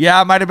 yeah,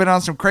 I might have been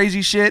on some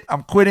crazy shit,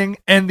 I'm quitting,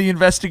 end the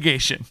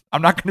investigation.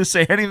 I'm not going to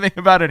say anything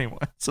about anyone.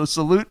 So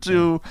salute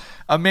to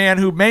a man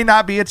who may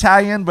not be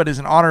Italian, but is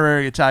an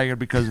honorary Italian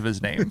because of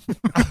his name.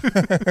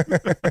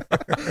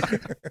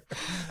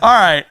 All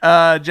right,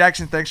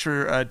 Jackson, thanks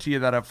for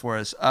teeing that up for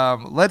us.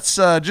 Let's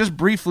just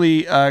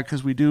briefly,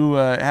 because we do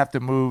have to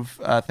move,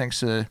 thanks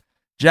to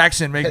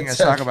Jackson making us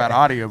talk about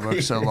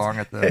audiobooks so long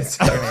at the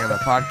beginning of the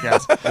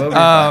podcast.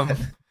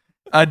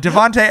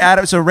 Devontae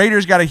Adams. So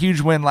Raiders got a huge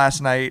win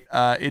last night.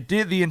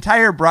 The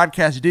entire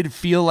broadcast did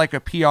feel like a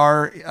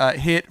PR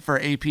hit for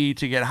AP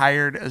to get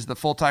hired as the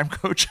full-time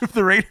coach of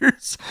the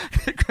Raiders.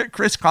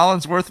 Chris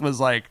Collinsworth was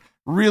like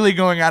really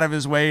going out of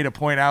his way to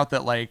point out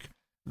that like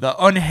the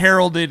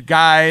unheralded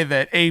guy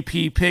that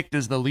AP picked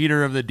as the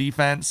leader of the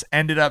defense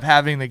ended up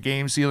having the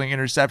game-sealing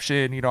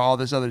interception, all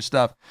this other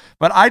stuff.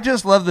 But I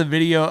just love the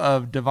video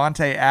of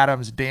Devontae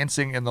Adams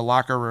dancing in the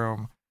locker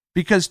room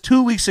because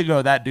 2 weeks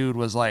ago that dude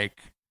was like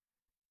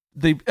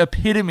the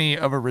epitome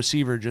of a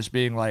receiver just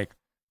being like,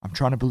 I'm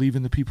trying to believe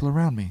in the people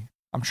around me.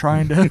 I'm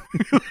trying to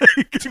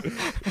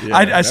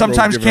I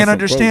sometimes can't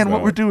understand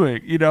what we're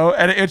doing,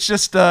 and it's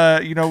just,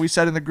 we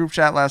said in the group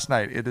chat last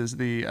night, it is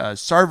the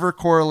Sarver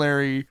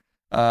corollary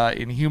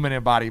in human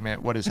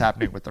embodiment, what is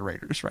happening with the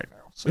Raiders right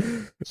now. So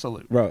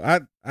salute. Bro,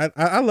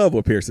 I love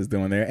what Pierce is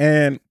doing there.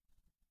 And,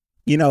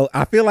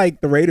 I feel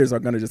like the Raiders are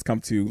going to just come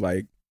to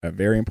like a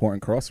very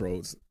important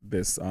crossroads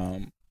this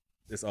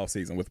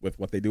offseason with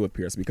what they do with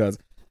Pierce, because,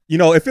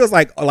 it feels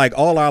like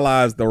all our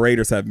lives, the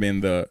Raiders have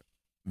been the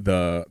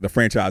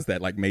franchise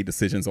that like made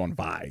decisions on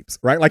vibes,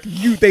 right? Like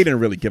they didn't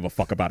really give a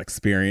fuck about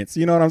experience.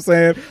 You know what I'm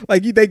saying?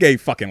 Like they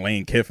gave fucking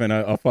Lane Kiffin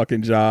a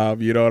fucking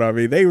job. You know what I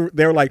mean? They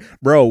were like,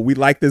 bro, we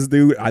like this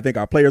dude. I think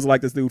our players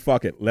like this dude.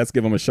 Fuck it. Let's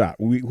give him a shot.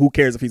 Who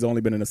cares if he's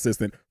only been an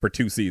assistant for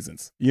 2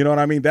 seasons? You know what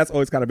I mean? That's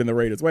always kind of been the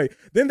Raiders' way.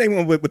 Then they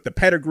went with the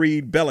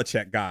pedigreed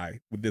Belichick guy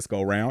with this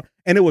go round,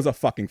 and it was a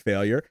fucking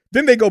failure.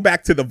 Then they go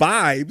back to the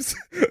vibes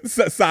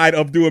side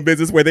of doing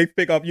business where they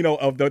pick up,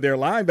 of their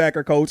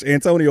linebacker coach,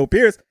 Antonio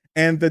Pierce.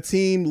 And the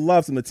team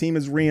loves him. The team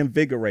is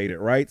reinvigorated,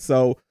 right?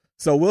 So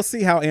we'll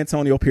see how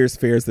Antonio Pierce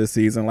fares this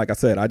season. Like I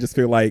said, I just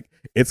feel like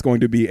it's going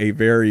to be a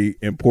very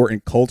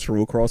important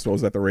cultural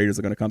crossroads that the Raiders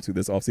are going to come to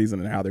this offseason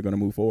and how they're going to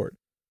move forward.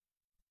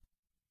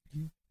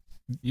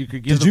 You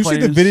could give Did you see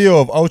the video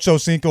of Ocho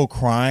Cinco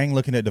crying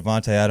looking at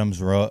Devontae Adams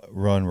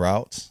run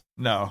routes?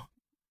 No.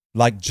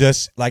 Like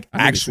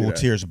actual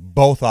tears,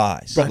 both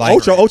eyes. Bro,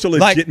 like, Ocho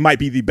legit might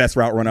be the best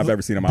route run I've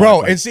ever seen in my life.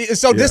 Bro, and see,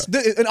 so this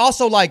and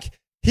also like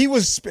he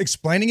was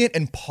explaining it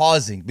and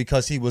pausing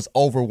because he was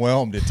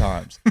overwhelmed at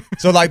times.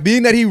 So like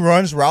being that he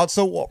runs routes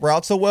so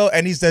well,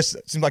 and he's just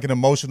seems like an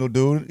emotional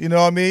dude. You know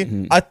what I mean?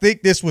 Mm-hmm. I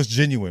think this was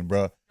genuine,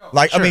 bro.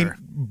 Like sure. I mean,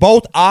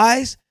 both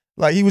eyes.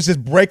 Like he was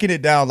just breaking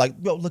it down. Like,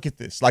 yo, look at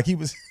this. Like he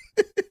was.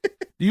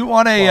 You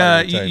want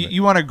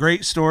you want a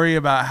great story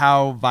about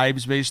how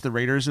vibes based the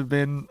Raiders have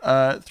been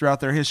throughout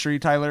their history,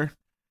 Tyler?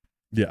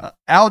 Yeah.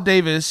 Al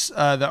Davis,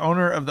 the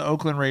owner of the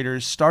Oakland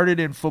Raiders, started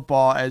in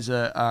football as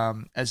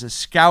a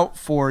scout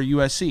for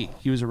USC.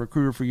 He was a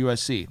recruiter for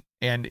USC,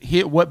 and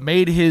what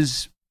made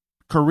his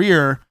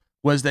career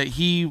was that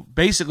he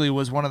basically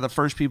was one of the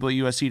first people at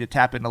USC to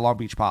tap into Long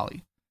Beach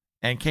Poly,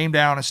 and came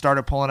down and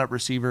started pulling up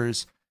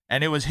receivers.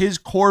 And it was his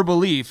core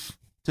belief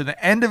to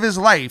the end of his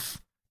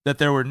life that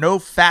there were no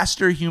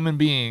faster human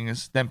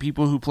beings than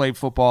people who played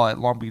football at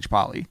Long Beach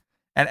Poly.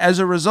 And as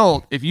a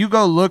result, if you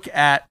go look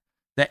at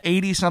the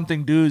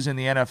 80-something dudes in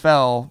the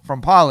NFL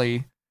from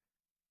Poly,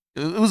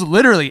 it was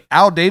literally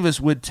Al Davis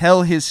would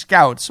tell his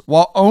scouts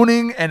while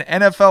owning an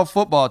NFL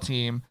football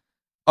team,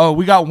 oh,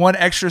 we got one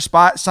extra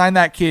spot, sign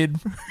that kid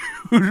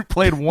who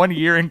played 1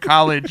 year in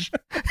college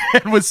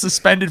and was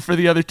suspended for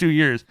the other 2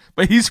 years.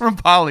 But he's from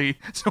Poly,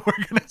 so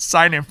we're going to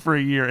sign him for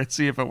a year and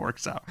see if it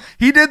works out.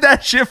 He did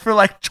that shit for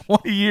like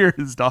 20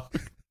 years, dog.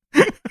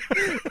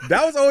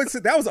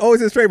 That was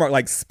always his trademark,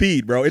 like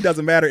speed, bro. It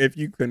doesn't matter if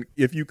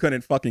you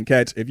couldn't fucking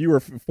catch. If you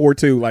were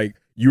 4.2, like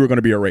you were going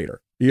to be a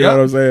Raider. You know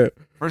what I'm saying?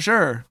 For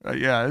sure.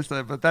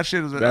 But that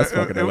shit was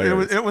fucking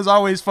hilarious. It was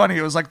always funny.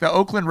 It was like the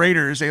Oakland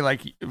Raiders, a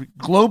like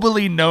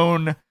globally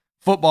known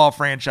football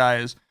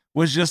franchise,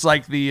 was just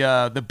like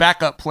the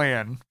backup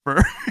plan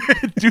for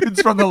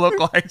dudes from the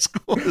local high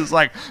school. It's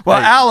like, well,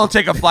 Al will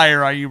take a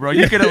flyer on you, bro.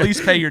 You can at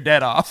least pay your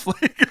debt off.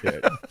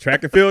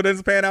 Track and field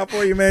doesn't pan out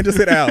for you, man. Just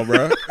hit Al,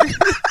 bro.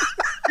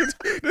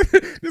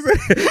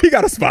 He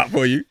got a spot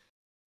for you.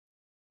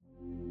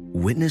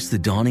 Witness the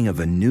dawning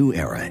of a new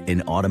era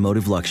in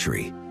automotive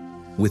luxury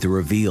with a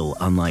reveal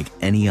unlike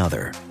any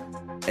other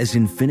as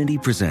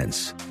Infiniti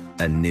presents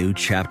a new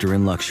chapter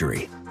in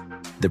luxury,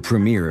 the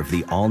premiere of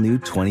the all-new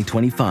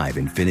 2025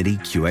 Infiniti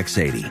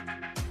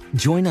QX80.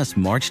 Join us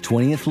March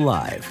 20th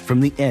live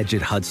from the Edge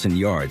at Hudson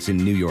Yards in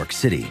New York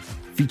City,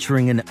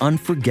 featuring an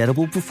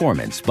unforgettable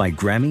performance by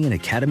Grammy and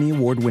Academy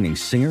Award-winning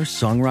singer,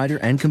 songwriter,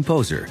 and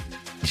composer,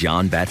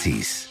 Jon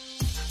Batiste.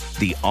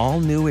 The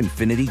all-new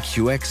Infiniti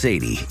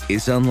QX80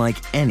 is unlike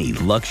any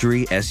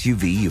luxury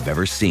SUV you've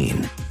ever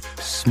seen.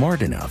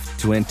 smart enough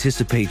to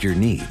anticipate your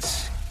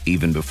needs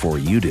even before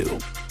you do.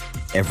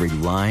 Every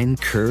line,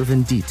 curve,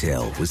 and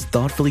detail was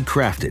thoughtfully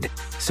crafted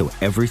so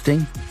everything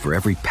for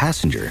every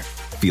passenger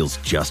feels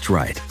just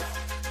right.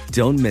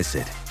 Don't miss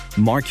it.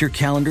 Mark your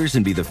calendars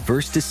and be the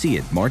first to see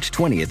it March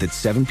 20th at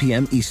 7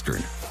 p.m.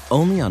 Eastern,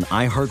 only on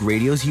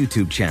iHeartRadio's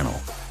YouTube channel.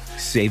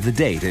 Save the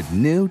date at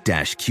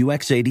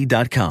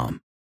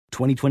new-QX80.com.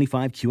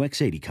 2025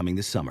 QX80 coming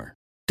this summer.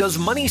 Does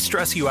money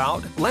stress you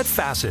out? Let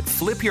Facet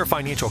flip your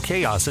financial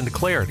chaos into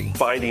clarity.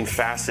 Finding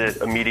Facet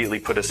immediately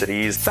put us at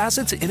ease.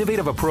 Facet's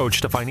innovative approach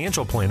to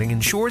financial planning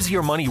ensures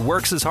your money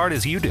works as hard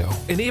as you do,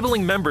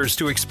 enabling members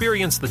to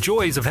experience the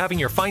joys of having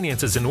your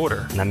finances in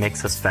order. And that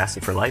makes us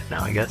Facet for life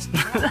now, I guess.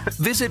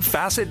 Visit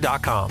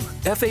Facet.com,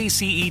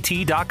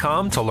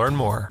 FACET.com to learn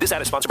more. This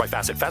ad is sponsored by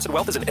Facet. Facet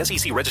Wealth is an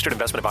SEC registered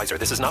investment advisor.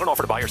 This is not an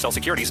offer to buy or sell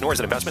securities, nor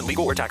is it investment,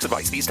 legal, or tax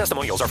advice. These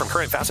testimonials are from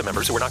current Facet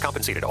members who are not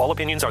compensated. All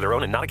opinions are their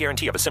own and not a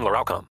guarantee of a similar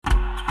outcome.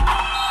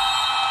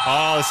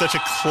 Oh, it's such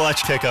a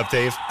clutch pickup,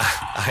 Dave.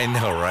 I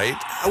know, right?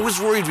 I was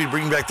worried we'd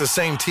bring back the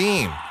same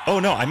team. Oh,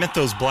 no, I meant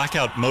those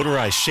blackout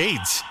motorized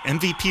shades.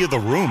 MVP of the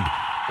room.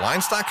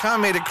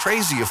 Blinds.com made it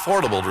crazy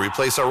affordable to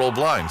replace our old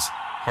blinds.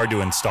 Hard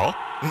to install?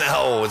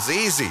 No, it's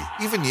easy.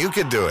 Even you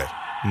could do it.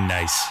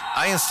 Nice.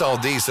 I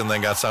installed these and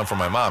then got some for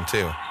my mom,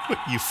 too. What,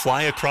 you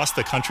fly across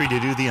the country to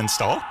do the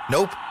install?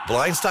 Nope.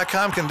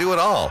 Blinds.com can do it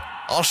all.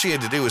 All she had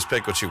to do was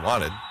pick what she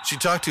wanted. She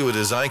talked to a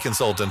design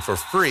consultant for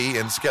free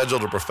and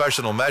scheduled a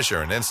professional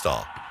measure and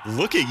install.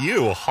 Look at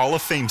you, Hall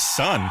of Fame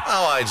son.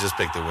 Oh, I just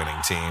picked the winning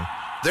team.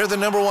 They're the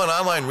 #1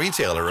 online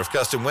retailer of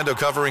custom window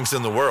coverings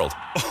in the world.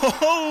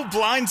 Oh,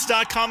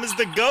 Blinds.com is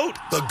the GOAT.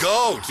 The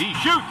GOAT! He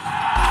shoots.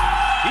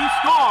 He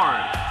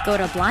scored. Go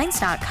to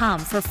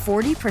Blinds.com for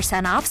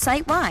 40% off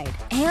site-wide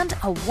and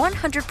a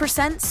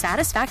 100%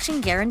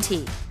 satisfaction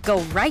guarantee.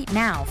 Go right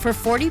now for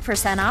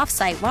 40% off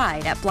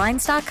site-wide at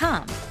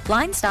Blinds.com.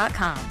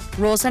 Blinds.com.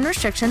 Rules and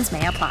restrictions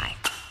may apply.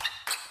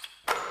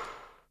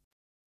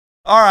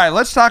 All right,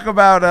 let's talk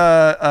about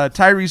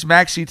Tyrese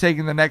Maxey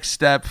taking the next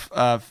step,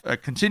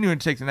 continuing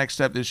to take the next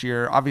step this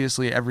year.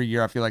 Obviously, every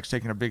year I feel like it's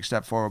taking a big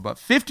step forward, but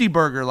 50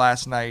 burger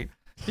last night.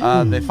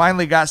 They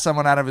finally got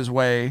someone out of his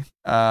way,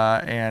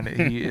 and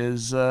he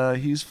is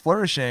he's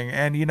flourishing.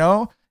 And, you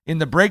know, in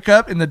the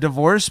breakup, in the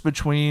divorce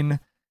between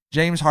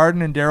James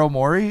Harden and Daryl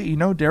Morey, you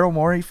know, Daryl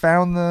Morey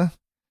found the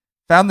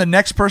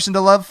next person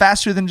to love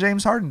faster than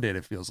James Harden did,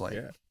 it feels like.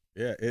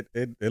 Yeah.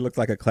 It looks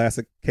like a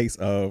classic case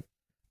of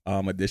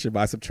addition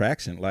by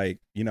subtraction. Like,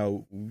 you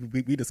know,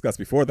 we discussed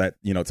before that,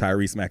 you know,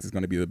 Tyrese Maxey is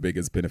going to be the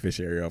biggest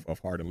beneficiary of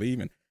Harden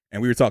leaving.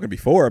 And we were talking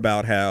before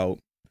about how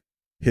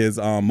his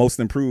most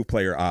improved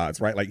player odds,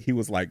 right? Like he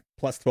was like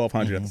plus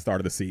 1,200 at the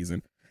start of the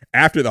season.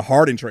 After the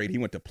Harden trade, he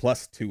went to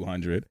plus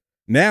 200.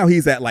 Now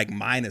he's at like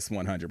minus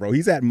 100, bro.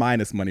 He's at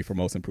minus money for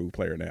most improved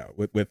player now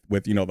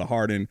with you know, the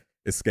Harden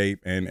escape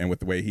and with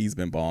the way he's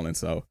been balling.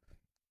 So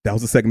that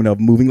was a segment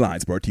of Moving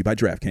Lines brought to you by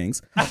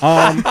DraftKings.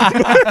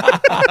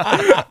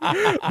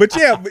 But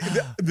yeah,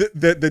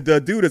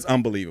 the dude is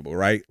unbelievable,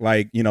 right?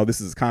 Like, you know,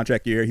 this is his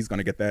contract year. He's going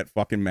to get that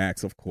fucking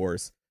max, of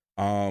course.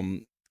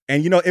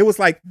 And, you know, it was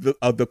like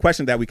the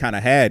question that we kind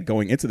of had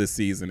going into this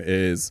season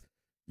is,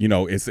 you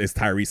know, is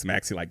Tyrese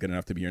Maxey like good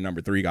enough to be your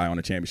number 3 guy on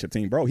a championship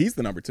team? Bro, he's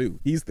the number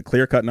 2. He's the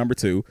clear-cut number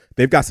 2.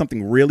 They've got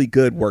something really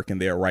good working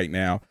there right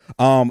now.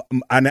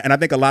 And I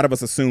think a lot of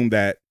us assume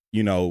that,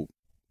 you know,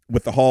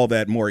 with the haul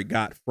that Morey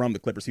got from the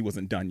Clippers, he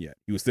wasn't done yet.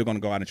 He was still going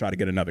to go out and try to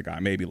get another guy,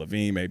 maybe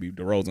LaVine, maybe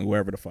DeRozan,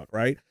 whoever the fuck,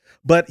 right?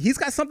 But he's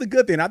got something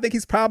good there, and I think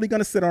he's probably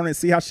going to sit on it and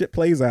see how shit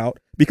plays out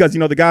because, you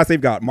know, the guys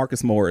they've got,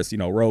 Marcus Morris, you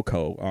know,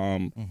 Rocco,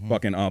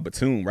 fucking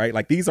Batum, right?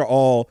 Like these are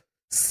all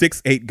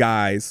 6'8"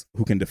 guys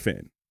who can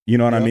defend. You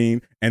know what I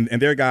mean? And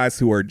they're guys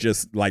who are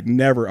just like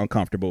never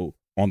uncomfortable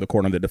on the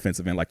court on the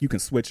defensive end. Like you can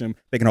switch them.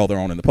 They can hold their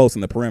own in the post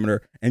and the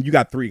perimeter. And you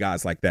got 3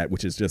 guys like that,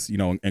 which is just, you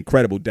know,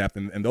 incredible depth.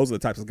 And those are the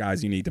types of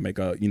guys you need to make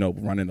a, you know,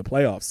 run in the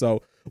playoffs.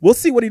 So we'll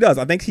see what he does.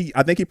 I think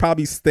he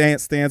probably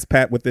stands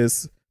pat with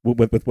this,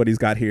 with what he's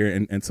got here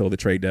until the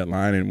trade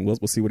deadline. And we'll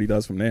see what he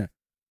does from there.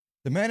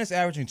 The man is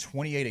averaging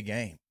 28 a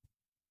game.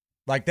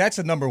 Like that's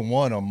a number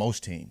 1 on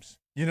most teams.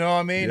 You know what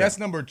I mean? Yeah. That's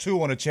number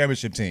 2 on a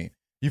championship team.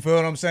 You feel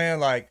what I'm saying?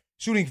 Like,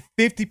 shooting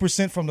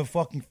 50% from the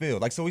fucking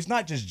field. Like, so he's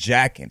not just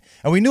jacking.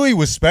 And we knew he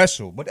was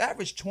special, but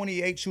average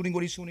 28 shooting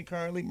what he's shooting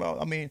currently, bro.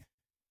 I mean,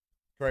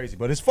 crazy.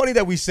 But it's funny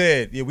that we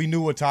said, yeah, we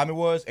knew what time it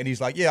was, and he's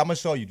like, yeah, I'm going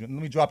to show you. Let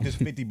me drop this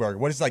 50 burger.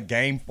 What is it, like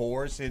game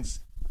 4 since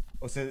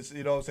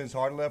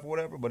Harden left or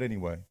whatever? But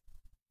anyway,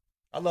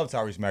 I love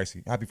Tyrese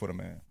Maxey. Happy for the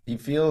man. He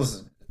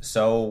feels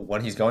so,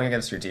 when he's going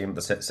against your team,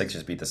 the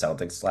Sixers beat the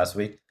Celtics last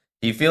week,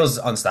 he feels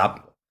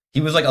unstoppable. He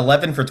was like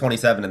 11 for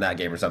 27 in that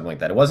game or something like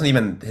that. It wasn't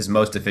even his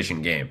most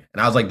efficient game.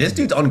 And I was like, this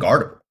dude's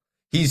unguardable.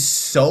 He's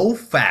so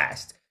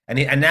fast.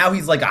 And now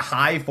he's like a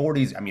high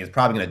 40s. I mean, it's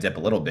probably going to dip a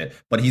little bit,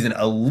 but he's an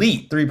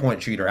elite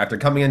 3-point shooter after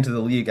coming into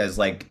the league as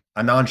like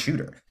a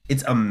non-shooter.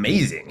 It's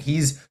amazing.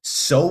 He's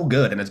so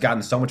good, and it's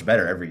gotten so much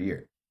better every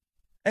year.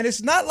 And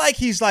it's not like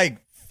he's like,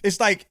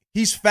 it's like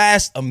he's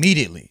fast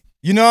immediately.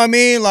 You know what I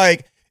mean?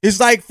 Like, It's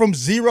like from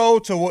 0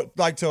 to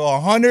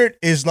 100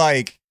 is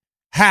like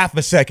half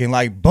a second.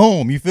 Like,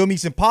 boom. You feel me?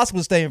 It's impossible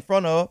to stay in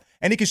front of.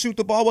 And he can shoot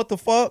the ball. What the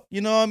fuck?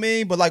 You know what I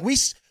mean? But like we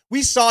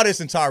saw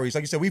this in Tyrese.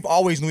 Like you said, we've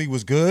always knew he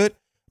was good.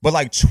 But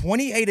like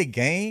 28 a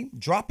game,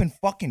 dropping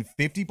fucking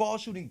 50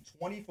 balls, shooting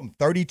 20 from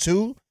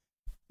 32.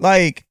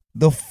 Like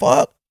the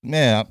fuck,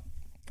 man.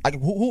 Like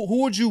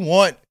who would you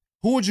want?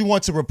 Who would you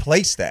want to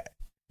replace that?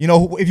 You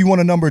know, if you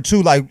want a number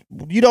 2, like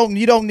you don't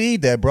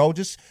need that, bro.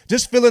 Just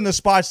fill in the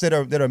spots that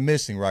are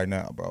missing right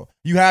now, bro.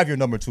 You have your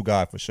number 2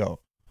 guy for sure.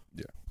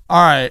 Yeah.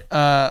 All right.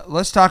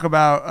 Let's talk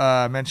about.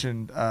 I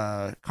mentioned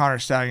Connor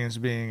Stallions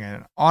being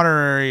an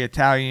honorary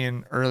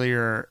Italian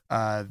earlier.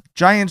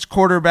 Giants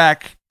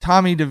quarterback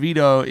Tommy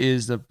DeVito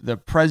is the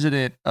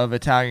president of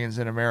Italians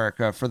in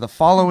America for the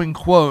following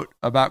quote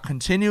about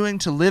continuing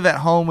to live at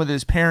home with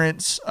his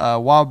parents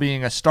while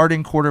being a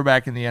starting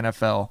quarterback in the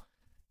NFL.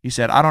 He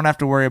said, "I don't have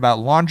to worry about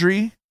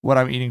laundry, what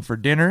I'm eating for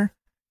dinner.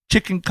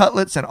 Chicken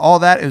cutlets and all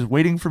that is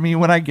waiting for me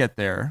when I get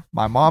there.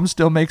 My mom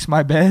still makes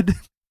my bed.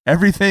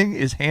 Everything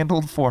is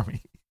handled for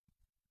me."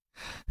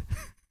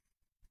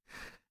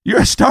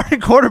 You're a starting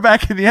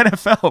quarterback in the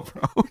NFL,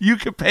 bro. You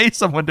can pay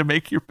someone to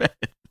make your bed.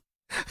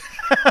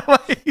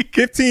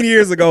 15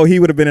 years ago, he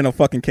would have been in a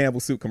fucking Campbell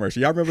Soup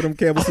commercial. Y'all remember them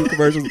Campbell Soup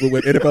commercials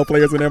with NFL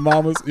players and their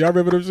mamas? Y'all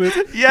remember them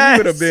shit? Yes. He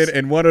would have been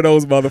in one of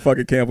those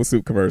motherfucking Campbell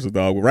Soup commercials,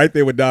 dog. Right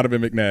there with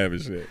Donovan McNabb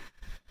and shit.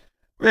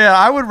 Yeah,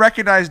 I would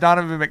recognize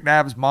Donovan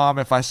McNabb's mom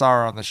if I saw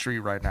her on the street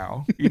right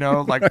now. You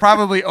know, like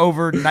probably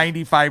over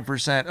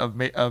 95%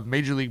 of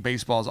Major League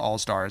Baseball's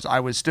All-Stars.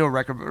 I would still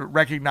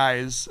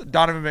recognize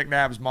Donovan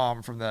McNabb's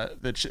mom from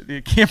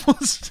the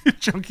Campbell's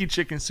Junkie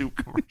Chicken Soup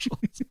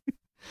commercials.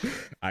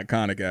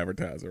 Iconic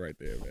advertiser right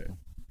there, man.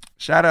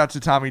 Shout out to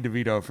Tommy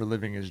DeVito for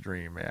living his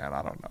dream, man.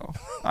 I don't know.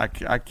 I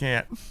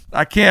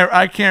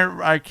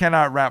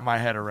cannot wrap my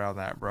head around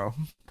that, bro.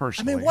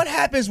 Personally. I mean, what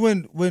happens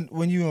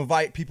when you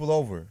invite people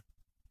over?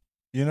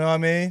 You know what I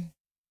mean?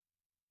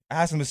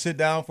 Ask them to sit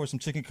down for some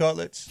chicken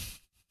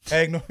cutlets.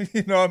 Egg,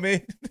 you know what I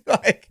mean?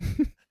 Like,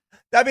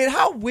 I mean,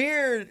 how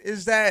weird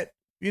is that,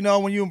 you know,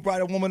 when you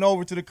invite a woman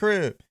over to the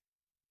crib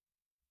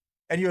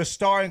and you're a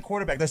starring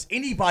quarterback? Does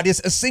anybody, a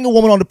single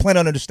woman on the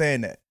planet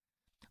understand that?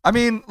 I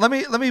mean, let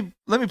me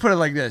put it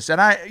like this. And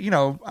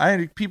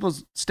I people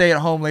stay at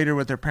home later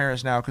with their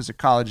parents now because of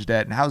college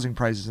debt and housing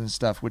prices and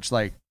stuff, which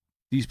like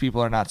these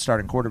people are not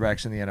starting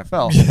quarterbacks in the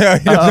NFL. Yeah,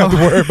 you don't have to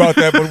worry about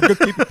that,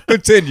 but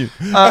continue.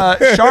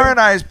 Shar and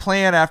I's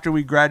plan after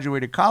we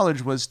graduated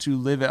college was to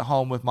live at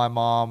home with my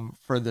mom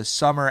for the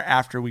summer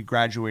after we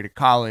graduated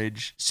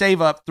college, save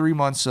up 3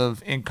 months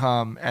of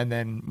income, and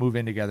then move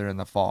in together in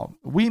the fall.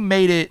 We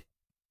made it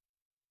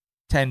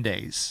 10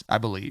 days, I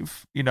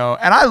believe, you know,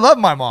 and I love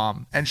my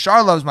mom and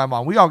Shar loves my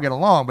mom. We all get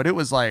along, but it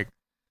was like,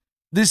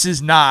 this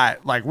is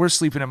not like we're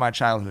sleeping in my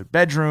childhood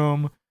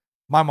bedroom.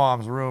 My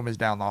mom's room is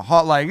down the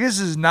hall. Like, this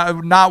is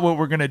not what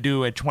we're going to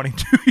do at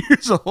 22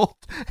 years old.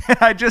 And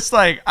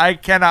I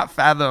cannot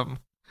fathom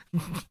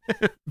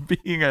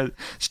being a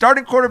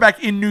starting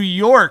quarterback in New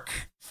York.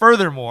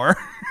 Furthermore,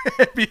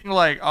 being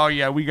like, oh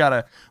yeah, we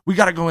gotta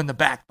go in the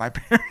back. My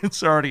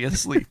parents are already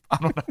asleep. I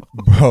don't know.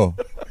 Bro,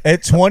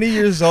 at 20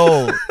 years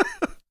old,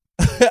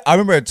 I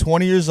remember at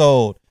 20 years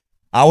old,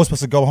 I was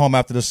supposed to go home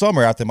after the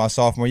summer after my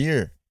sophomore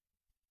year.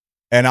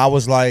 And I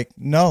was like,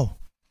 no.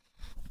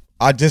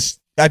 I just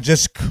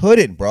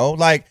couldn't, bro.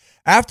 Like,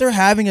 after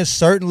having a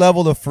certain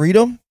level of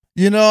freedom,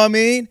 you know what I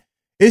mean?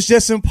 It's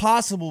just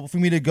impossible for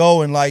me to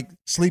go and like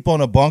sleep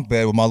on a bunk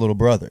bed with my little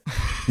brother.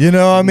 You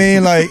know what I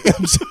mean? Like,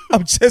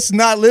 I'm just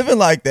not living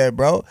like that,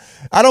 bro.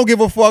 I don't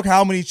give a fuck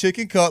how many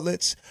chicken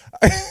cutlets,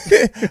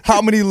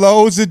 how many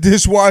loads of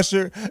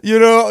dishwasher, you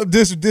know,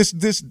 this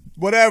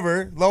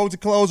whatever, loads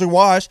of clothes are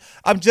washed.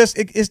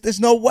 There's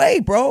no way,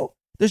 bro.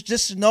 There's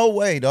just no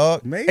way,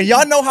 dog. Maybe. And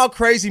y'all know how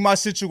crazy my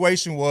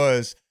situation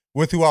was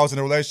with who I was in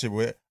a relationship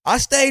with. I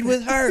stayed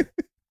with her.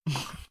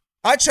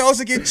 I chose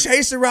to get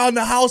chased around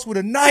the house with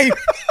a knife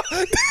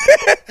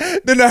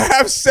than to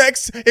have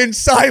sex in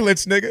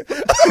silence, nigga.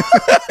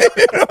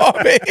 You know what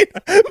I mean?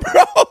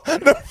 Bro,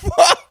 the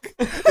fuck?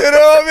 You know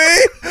what I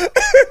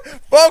mean?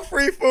 Fuck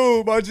free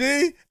food, my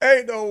G.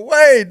 Ain't no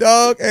way,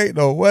 dog. Ain't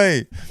no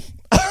way.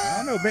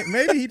 I don't know.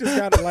 Maybe he just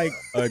got like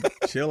a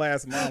chill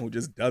ass mom who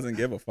just doesn't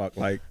give a fuck.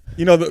 Like,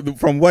 you know,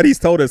 from what he's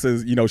told us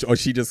is, you know, or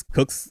she just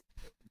cooks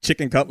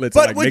chicken cutlets.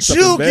 But and, like, would makes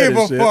you up his bed give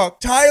a shit. fuck,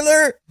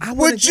 Tyler?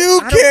 Would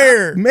you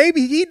care?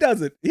 Maybe he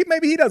doesn't.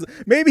 Maybe he doesn't.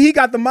 Maybe he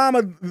got the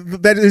mama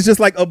that is just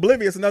like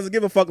oblivious and doesn't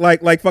give a fuck,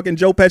 like fucking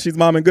Joe Pesci's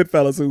mom in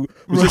Goodfellas, who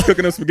was just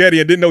cooking him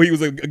spaghetti and didn't know he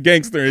was a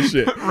gangster and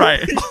shit.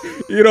 Right.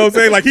 You know what I'm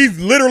saying? Like he's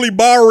literally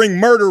borrowing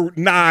murder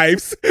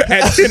knives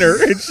at dinner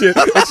and shit,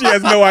 and she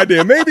has no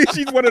idea. Maybe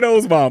she's one of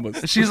those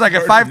mamas. She's like,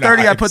 at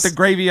 5:30, I put the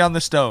gravy on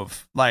the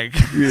stove. Like,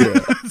 yeah.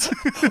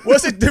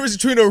 What's the difference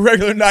between a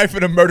regular knife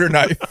and a murder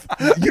knife?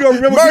 You don't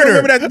remember?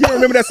 You don't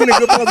remember that scene in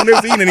Goodfellas when they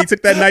was eating and he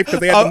took that knife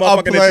because they had the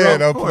motherfucker in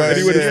the trunk and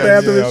he would have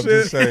stabbed him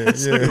and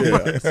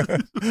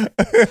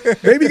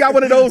shit. Maybe he got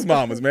one of those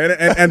mamas, man,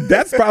 and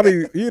that's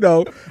probably, you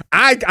know,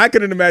 I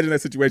couldn't imagine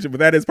that situation, but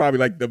that is probably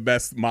like the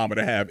best mama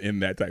to have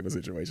in that type of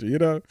situation, you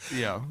know?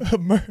 Yeah.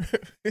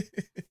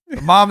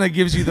 The mom that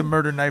gives you the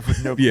murder knife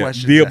with no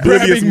question. The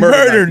oblivious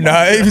murder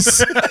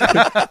knives.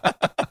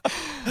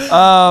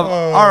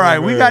 All right,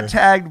 we got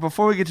tagged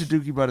before we get to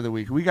Dookie Butt of the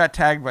Week. We got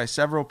tagged by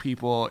several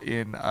people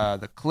in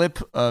the clip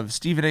of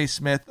Stephen A.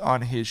 Smith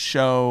on his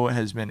show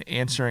has been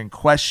answering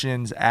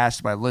questions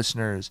asked by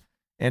listeners.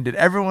 And did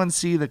everyone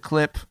see the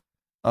clip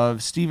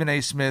of Stephen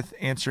A. Smith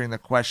answering the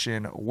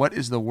question, what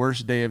is the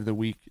worst day of the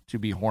week to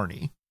be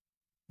horny?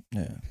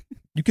 Yeah.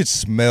 You could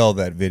smell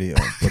that video,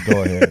 but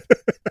go ahead.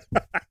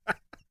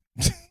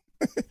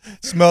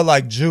 Smell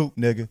like juke,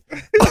 nigga.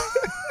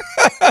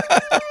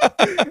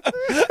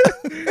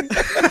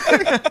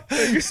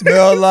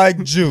 Smell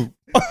like juke.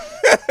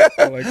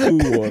 Like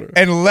cool water.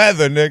 And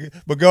leather, nigga.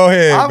 But go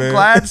ahead, I'm man.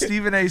 glad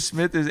Stephen A.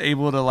 Smith is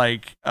able to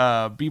like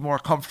be more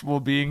comfortable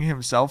being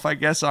himself, I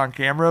guess, on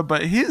camera.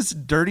 But his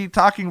dirty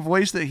talking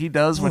voice that he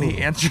does when he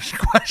answers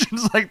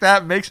questions like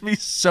that makes me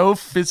so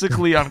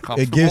physically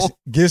uncomfortable. It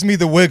gives me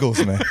the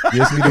wiggles, man.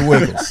 Gives me the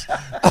wiggles.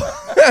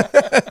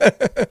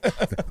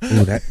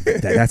 Ooh,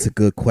 that's a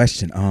good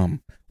question.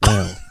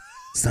 Well,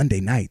 Sunday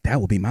night, that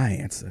will be my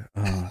answer.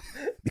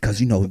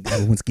 Because, you know,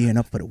 everyone's gearing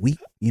up for the week.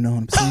 You know what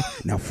I'm saying?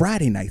 Now,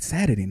 Friday night,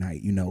 Saturday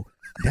night, you know,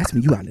 that's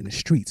when you out in the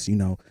streets, you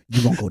know.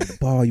 You gonna go to the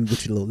bar, you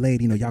with your little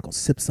lady, you know, y'all gonna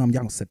sip some,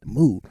 y'all gonna set the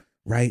mood,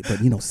 right?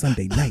 But, you know,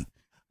 Sunday night,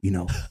 you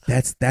know,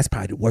 that's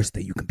probably the worst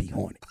day you can be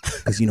horny.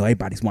 Because, you know,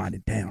 everybody's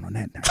winding down on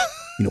that night.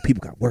 You know, people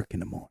got work in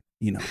the morning.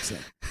 You know what I'm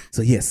saying?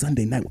 So, yeah,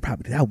 Sunday night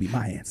that would be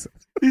my answer.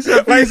 He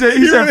said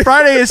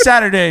Friday is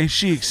Saturday.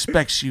 She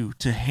expects you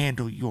to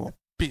handle your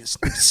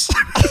business.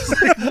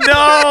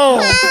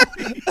 No.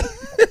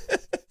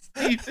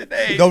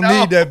 Don't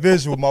need that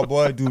visual, my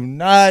boy. Do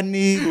not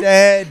need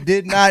that.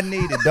 Did not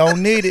need it.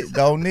 Don't need it.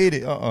 Don't need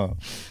it.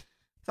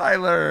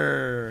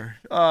 Tyler.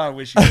 Oh, I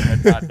wish you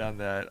had not done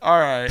that. All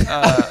right.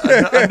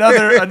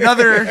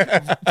 Another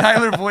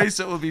Tyler voice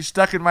that will be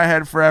stuck in my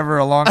head forever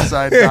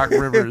alongside Doc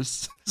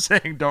Rivers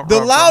saying don't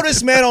The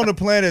loudest man on the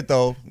planet,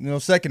 though, you know,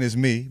 second is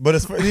me, but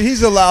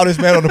he's the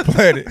loudest man on the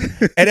planet.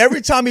 And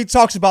every time he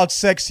talks about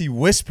sex, he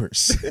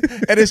whispers.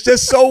 And it's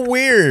just so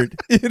weird.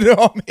 You know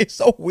what I mean? It's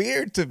so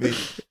weird to me.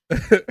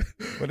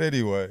 But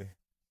anyway.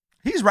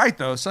 He's right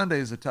though. Sunday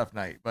is a tough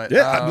night, but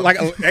yeah, like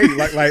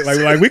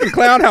we can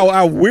clown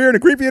how weird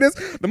and creepy it is.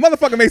 The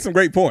motherfucker made some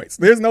great points.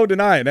 There's no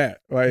denying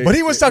that. Like, but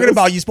he was talking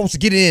about you're supposed to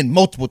get in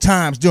multiple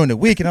times during the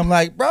week, and I'm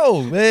like,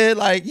 bro, man,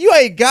 like you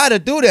ain't gotta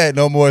do that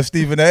no more,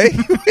 Stephen A.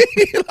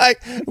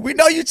 Like we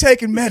know you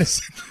taking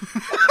medicine.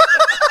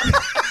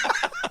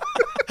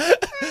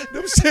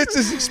 Them shits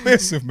is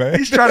expensive, man.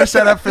 He's trying to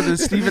set up for the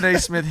Stephen A.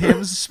 Smith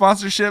Hymns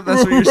sponsorship.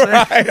 That's what you're saying?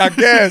 Right,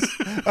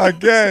 I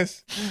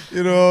guess.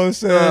 You know what I'm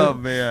saying? Oh,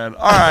 man.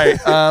 All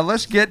right.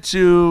 Let's get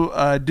to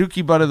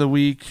Dookie Butt of the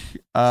Week.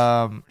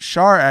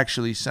 Shar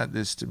actually sent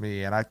this to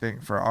me, and I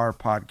think for our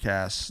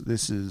podcast,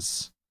 this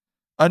is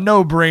a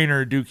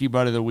no-brainer Dookie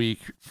Butt of the Week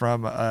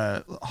from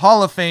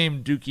Hall of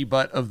Fame Dookie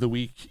Butt of the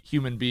Week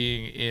human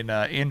being in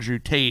Andrew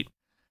Tate,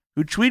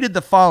 who tweeted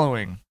the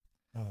following.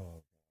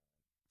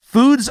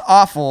 Food's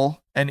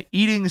awful and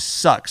eating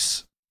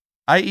sucks.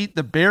 I eat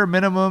the bare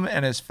minimum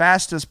and as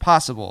fast as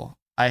possible.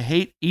 I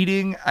hate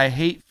eating. I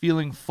hate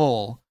feeling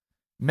full.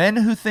 Men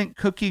who think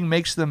cooking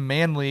makes them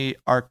manly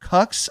are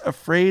cucks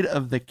afraid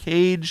of the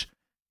cage,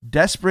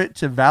 desperate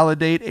to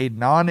validate a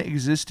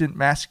non-existent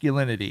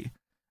masculinity.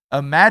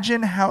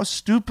 Imagine how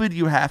stupid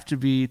you have to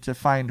be to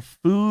find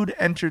food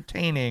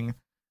entertaining,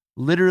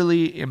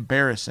 literally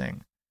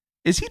embarrassing.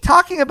 Is he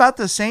talking about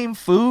the same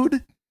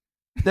food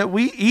that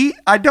we eat?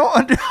 I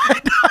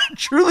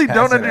truly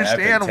don't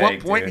understand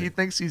what point he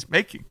thinks he's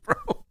making, bro.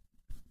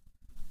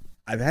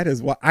 That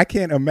is why I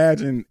can't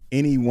imagine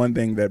any one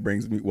thing that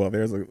brings me. Well,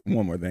 there's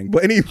one more thing,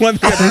 but any one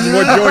thing that brings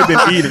more joy than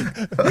eating.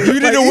 You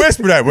need to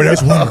whisper that. Well,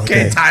 there's one more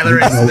okay, thing. Tyler.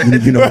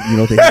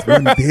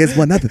 There's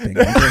one other thing.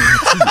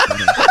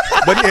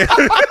 But yeah.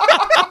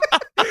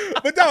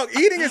 But dog,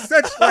 eating is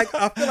such like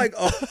I feel like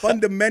a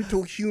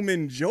fundamental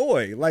human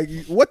joy. Like,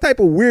 what type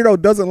of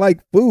weirdo doesn't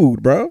like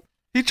food, bro?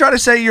 He tried to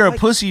say you're a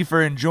pussy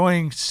for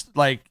enjoying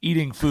like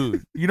eating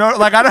food. You know,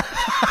 like I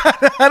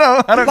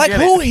don't like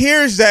get who it.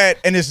 hears that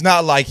and it's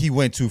not like he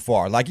went too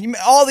far. Like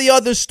all the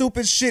other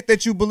stupid shit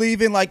that you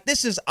believe in. Like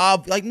this is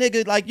like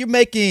nigga, like you're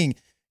making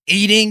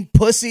eating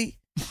pussy.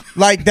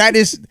 Like that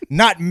is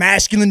not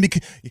masculine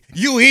because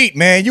you eat,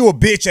 man. You a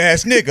bitch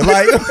ass nigga.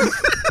 Like,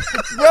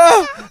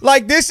 bro,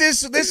 like this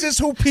is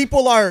who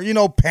people are, you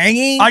know,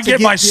 paying. I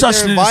get my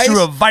sustenance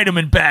through a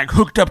vitamin bag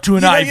hooked up to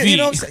an IV. You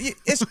know what I'm saying?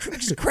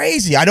 It's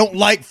crazy. I don't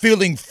like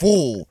feeling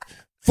full.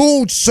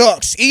 Food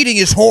sucks. Eating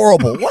is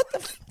horrible. What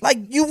the like?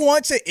 You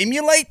want to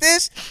emulate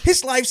this?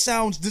 His life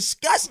sounds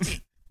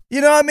disgusting.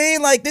 You know what I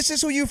mean? Like, this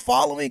is who you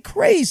following?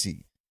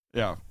 Crazy.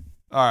 Yeah.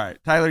 All right,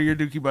 Tyler, your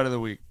Dookie Butt of the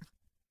week.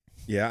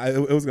 Yeah,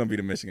 it was going to be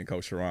the Michigan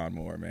coach, Sharon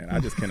Moore, man. I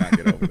just cannot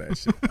get over that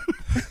shit.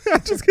 I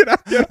just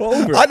cannot get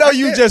over it. I know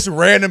you just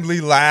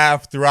randomly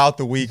laugh throughout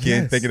the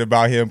weekend thinking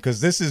about him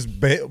because this is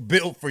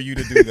built for you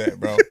to do that,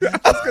 bro.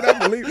 I just cannot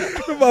believe it.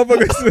 The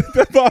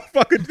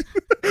motherfucker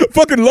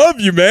fucking love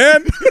you,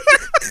 man.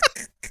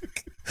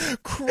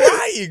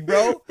 Crying,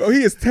 bro. Bro,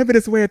 he is 10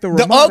 minutes away at the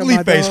The ugly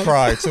face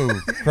cry, too.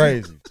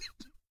 Crazy.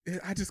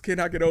 I just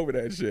cannot get over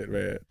that shit,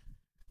 man.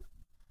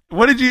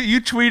 What did you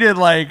tweeted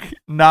like,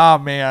 nah,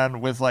 man,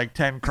 with like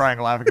 10 crying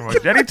laughing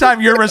emojis. Anytime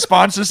your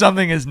response to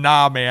something is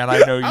nah, man, I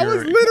know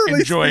you're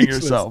enjoying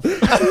yourself.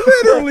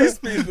 Literally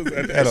speechless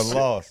at a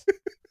loss.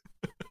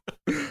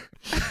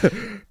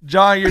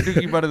 John, your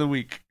Dookie Butt of the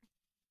week.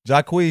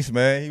 Jacquees,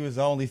 man. He was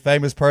the only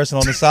famous person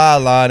on the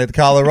sideline at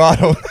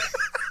Colorado.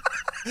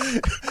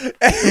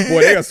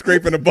 Boy, they are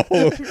scraping the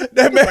bowl.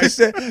 That man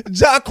said,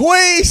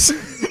 Jacquees.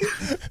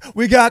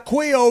 We got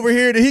Quee over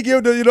here. Did he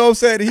give the, you know what I'm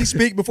saying? Did he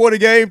speak before the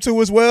game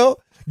too as well?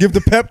 Give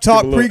the pep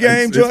talk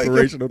pregame,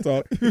 inspirational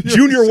talk.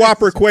 Junior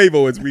Whopper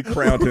Quavo, as we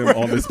crowned him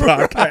on this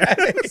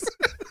podcast.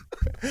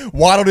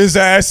 Waddled his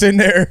ass in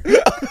there.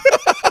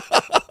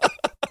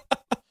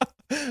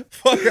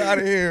 Fuck out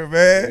of here,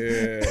 man.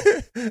 Yeah.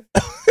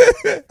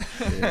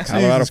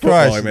 Jesus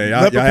Christ, man.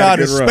 Leprechaun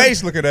in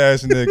space looking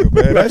ass nigga,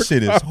 man. That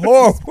shit is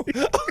horrible.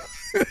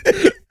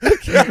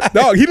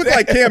 Dog, he looked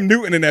like Cam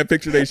Newton in that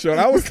picture they showed.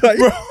 I was like,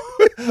 bro.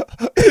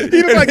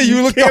 He looked like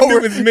you look Cam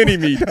over Newton's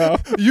mini-me, dog.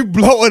 You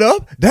blow it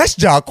up? That's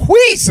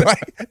Jacquees.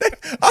 Like,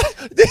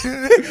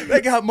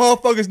 they got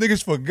motherfuckers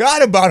niggas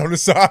forgot about on the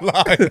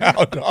sideline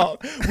now,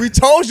 dog. We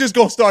told you it's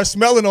going to start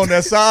smelling on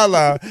that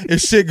sideline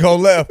if shit go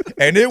left.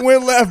 And it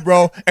went left,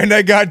 bro. And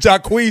they got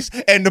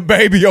Jacquees and the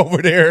baby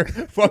over there.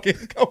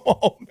 Fucking come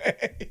on,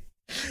 man.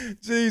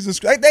 Jesus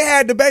Christ. They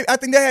had the baby. I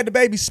think they had the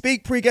baby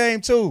speak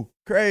pregame too.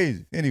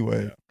 Crazy.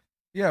 Anyway.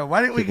 Yeah,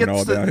 why didn't we get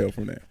downhill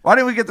from there? Why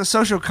didn't we get the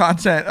social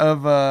content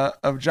of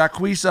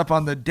Jacquees up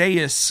on the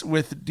dais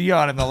with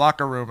Dion in the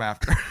locker room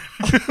after?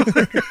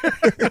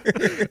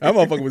 That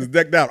motherfucker was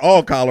decked out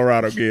all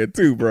Colorado gear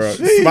too, bro.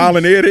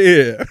 Smiling ear to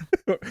ear.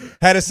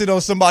 Had to sit on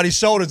somebody's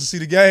shoulders to see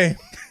the game.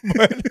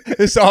 But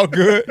it's all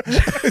good.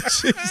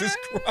 Jesus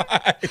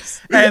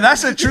Christ. Hey,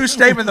 that's a true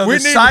statement, though. The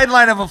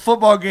sideline of a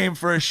football game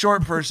for a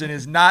short person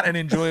is not an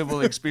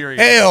enjoyable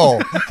experience.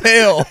 Hell.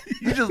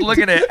 You're just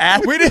looking at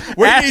ass. We need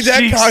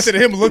that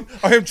content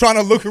of him trying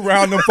to look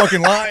around them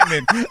fucking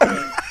linemen.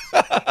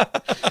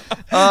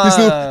 This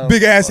little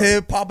big ass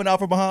head popping out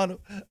from behind him.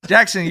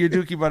 Jackson, your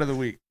Dookie Butt of the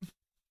week.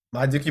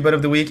 My Dookie Butt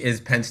of the week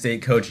is Penn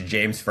State coach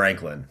James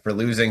Franklin for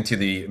losing to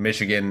the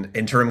Michigan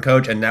interim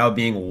coach and now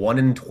being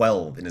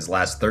 1-12 in his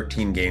last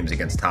 13 games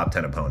against top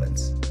 10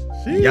 opponents.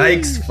 Jeez.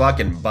 Yikes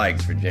fucking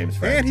bikes for James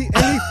Franklin.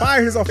 And he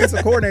fired his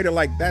offensive coordinator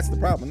like that's the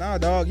problem. Nah,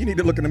 dog, you need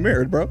to look in the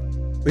mirror, bro.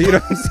 You know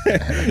what I'm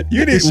saying?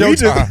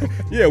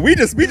 We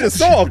just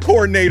saw a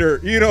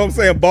coordinator, you know what I'm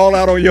saying, ball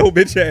out on your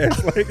bitch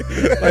ass. Like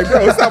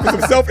bro, it's time for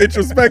some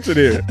self-introspection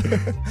here.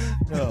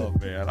 Oh,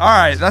 man. All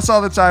right, that's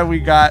all the time we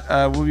got.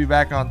 We'll be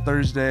back on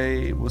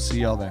Thursday. We'll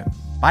see y'all then.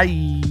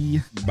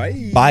 Bye.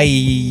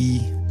 Bye.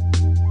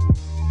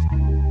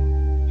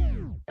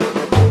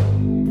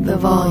 The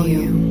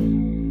Volume.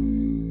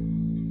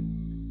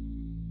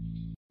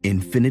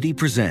 Infiniti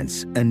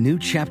presents a new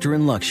chapter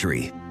in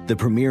luxury, the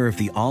premiere of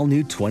the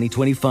all-new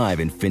 2025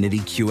 Infiniti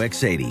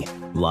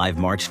QX80, live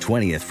March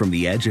 20th from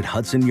the Edge at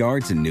Hudson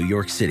Yards in New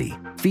York City,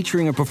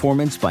 featuring a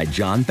performance by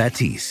John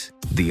Batiste.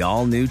 The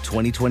all-new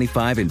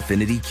 2025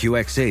 Infiniti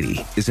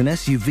QX80 is an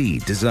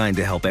SUV designed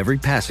to help every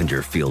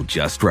passenger feel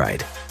just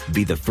right.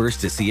 Be the first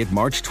to see it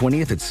March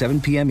 20th at 7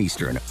 p.m.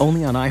 Eastern,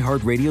 only on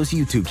iHeartRadio's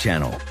YouTube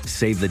channel.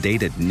 Save the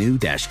date at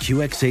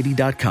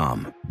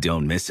new-QX80.com.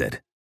 Don't miss it.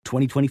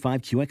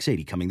 2025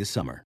 QX80 coming this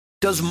summer.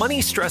 Does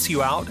money stress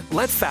you out?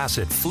 Let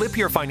Facet flip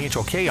your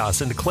financial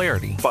chaos into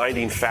clarity.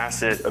 Finding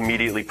Facet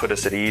immediately put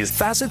us at ease.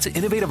 Facet's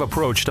innovative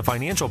approach to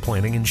financial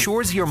planning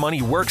ensures your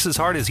money works as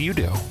hard as you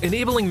do,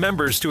 enabling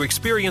members to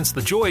experience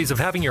the joys of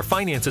having your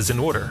finances in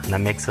order. And that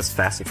makes us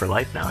Facet for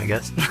life now, I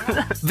guess.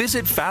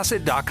 Visit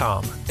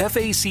Facet.com,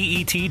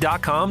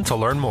 FACET.com to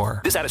learn more.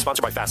 This ad is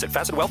sponsored by Facet.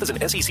 Facet Wealth is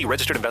an SEC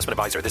registered investment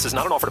advisor. This is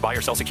not an offer to buy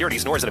or sell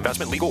securities, nor is it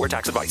investment, legal, or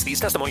tax advice. These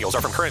testimonials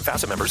are from current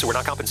Facet members who are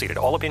not compensated.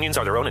 All opinions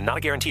are their own and not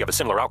a guarantee of a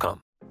similar outcome.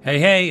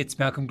 Hey, it's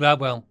Malcolm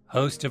Gladwell,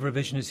 host of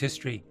Revisionist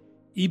History.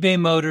 eBay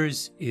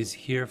Motors is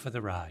here for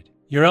the ride.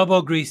 Your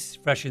elbow grease,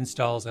 fresh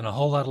installs, and a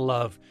whole lot of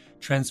love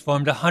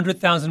transformed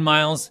 100,000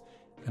 miles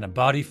and a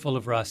body full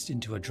of rust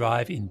into a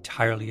drive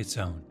entirely its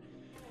own.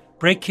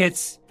 Brake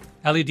kits,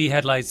 LED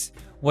headlights,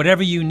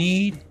 whatever you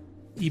need,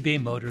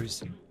 eBay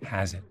Motors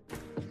has it.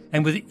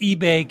 And with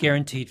eBay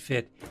Guaranteed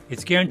Fit,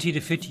 it's guaranteed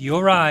to fit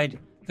your ride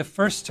the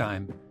first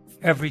time,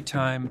 every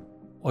time,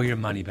 or your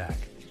money back.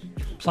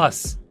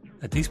 Plus,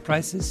 at these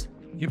prices,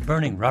 you're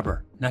burning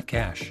rubber, not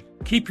cash.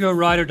 Keep your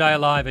ride or die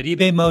alive at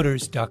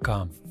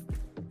ebaymotors.com.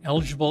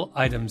 Eligible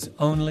items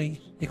only.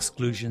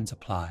 Exclusions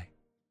apply.